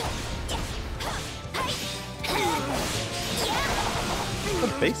from here. the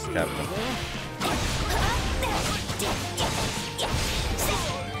base captain.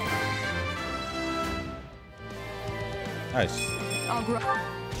 Nice. I'll grow.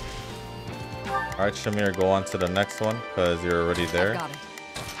 Alright, Shamir, go on to the next one because you're already there. Got it.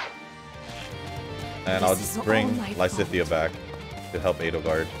 And I'll This just is bring all my Lysithea back to help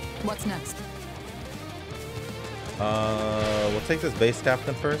Edelgard. What's next? We'll take this base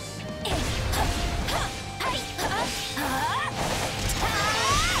captain first.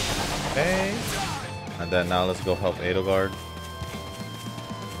 Okay. And then now let's go help Edelgard.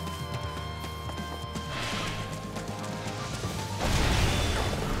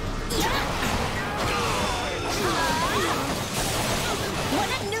 What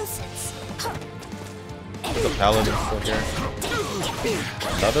a nuisance. The paladin still here.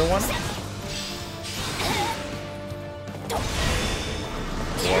 Another one?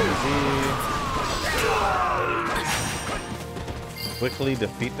 Quickly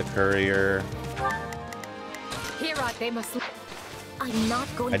defeat the courier. Here they must. I'm not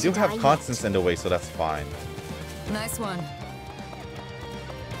going I to do die have Constance in the way, so that's fine. Nice one.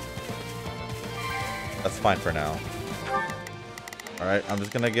 That's fine for now. Alright, I'm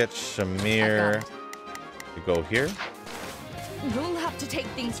just gonna get Shamir to go here. You'll have to take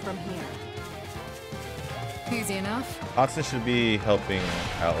things from here. Easy enough. Constance should be helping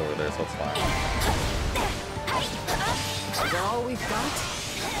out over there, so it's fine. Is that all we've got?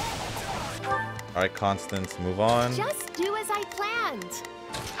 Alright, Constance, move on. Just do as I planned.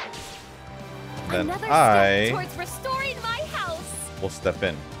 then Another I step towards restoring my house. will step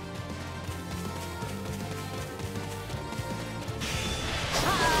in.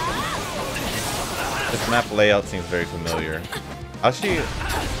 This map layout seems very familiar. Actually,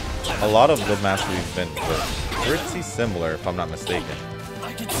 a lot of the maps we've been with pretty similar, if I'm not mistaken.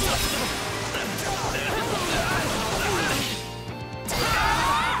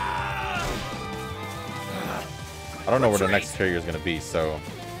 I don't know where the next carrier is going to be, so...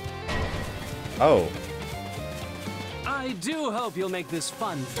 Oh. I do hope you'll make this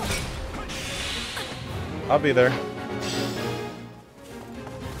fun. I'll be there.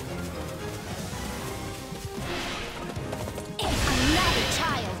 Another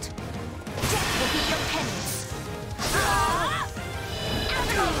child. Death will be your penance. Out of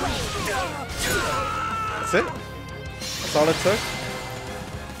the way. That's it? That's all it took?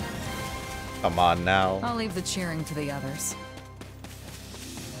 Come on now. I'll leave the cheering to the others.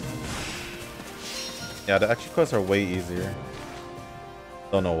 Yeah, the extra quests are way easier.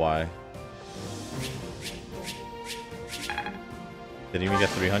 Don't know why. Didn't even get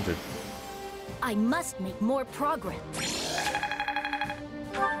 300. I must make more progress.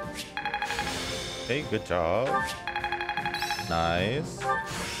 Okay, good job. Nice.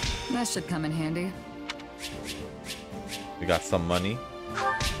 That should come in handy. We got some money.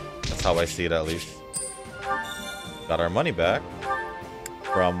 That's how I see it, at least. Got our money back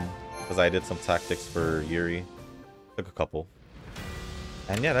from, because I did some tactics for Yuri. Took a couple.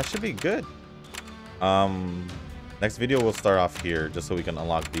 And yeah, that should be good. Next video we'll start off here just so we can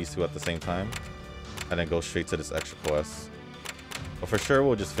unlock these two at the same time and then go straight to this extra quest. But for sure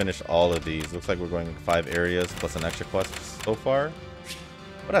we'll just finish all of these. Looks like we're going 5 areas plus an extra quest so far,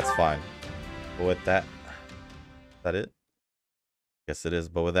 but that's fine. But with that, is that it? Yes, it is.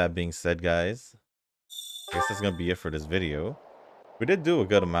 But with that being said, guys, I guess that's gonna be it for this video. We did do a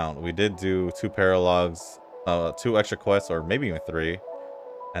good amount. We did do 2 paralogues, 2 extra quests, or maybe even 3,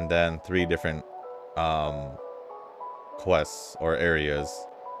 and then 3 different quests or areas.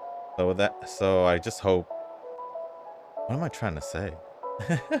 So with that, so I just hope, what am I trying to say?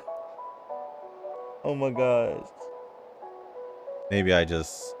 Oh my gosh, maybe I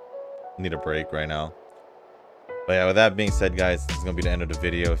just need a break right now. But yeah, with that being said, guys, this is gonna be the end of the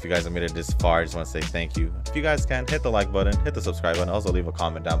video. If you guys have made it this far, I just want to say thank you. If you guys can, hit the like button, hit the subscribe button, also leave a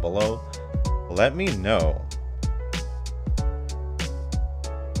comment down below. Let me know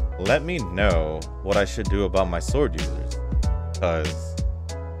what I should do about my sword users, because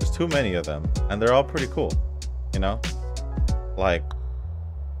there's too many of them and they're all pretty cool, you know. Like,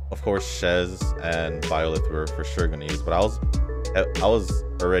 of course, Shez and Violet were for sure gonna use, but I was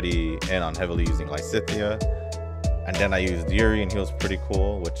already in on heavily using Lysithea, and then I used Yuri and he was pretty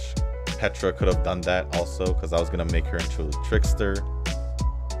cool, which Petra could have done that also, because I was gonna make her into a trickster,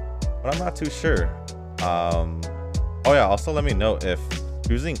 but I'm not too sure. Oh yeah, also let me know if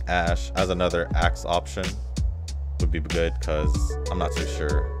using Ash as another axe option would be good, because I'm not too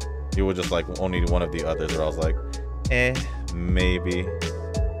sure. You would just like only one of the others, or I was like, maybe.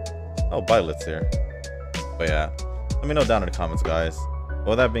 Oh, Violet's here. But yeah, let me know down in the comments, guys. But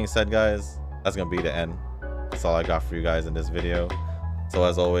with that being said, guys, that's gonna be the end. That's all I got for you guys in this video. So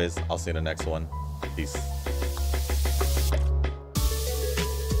as always, I'll see you in the next one. Peace.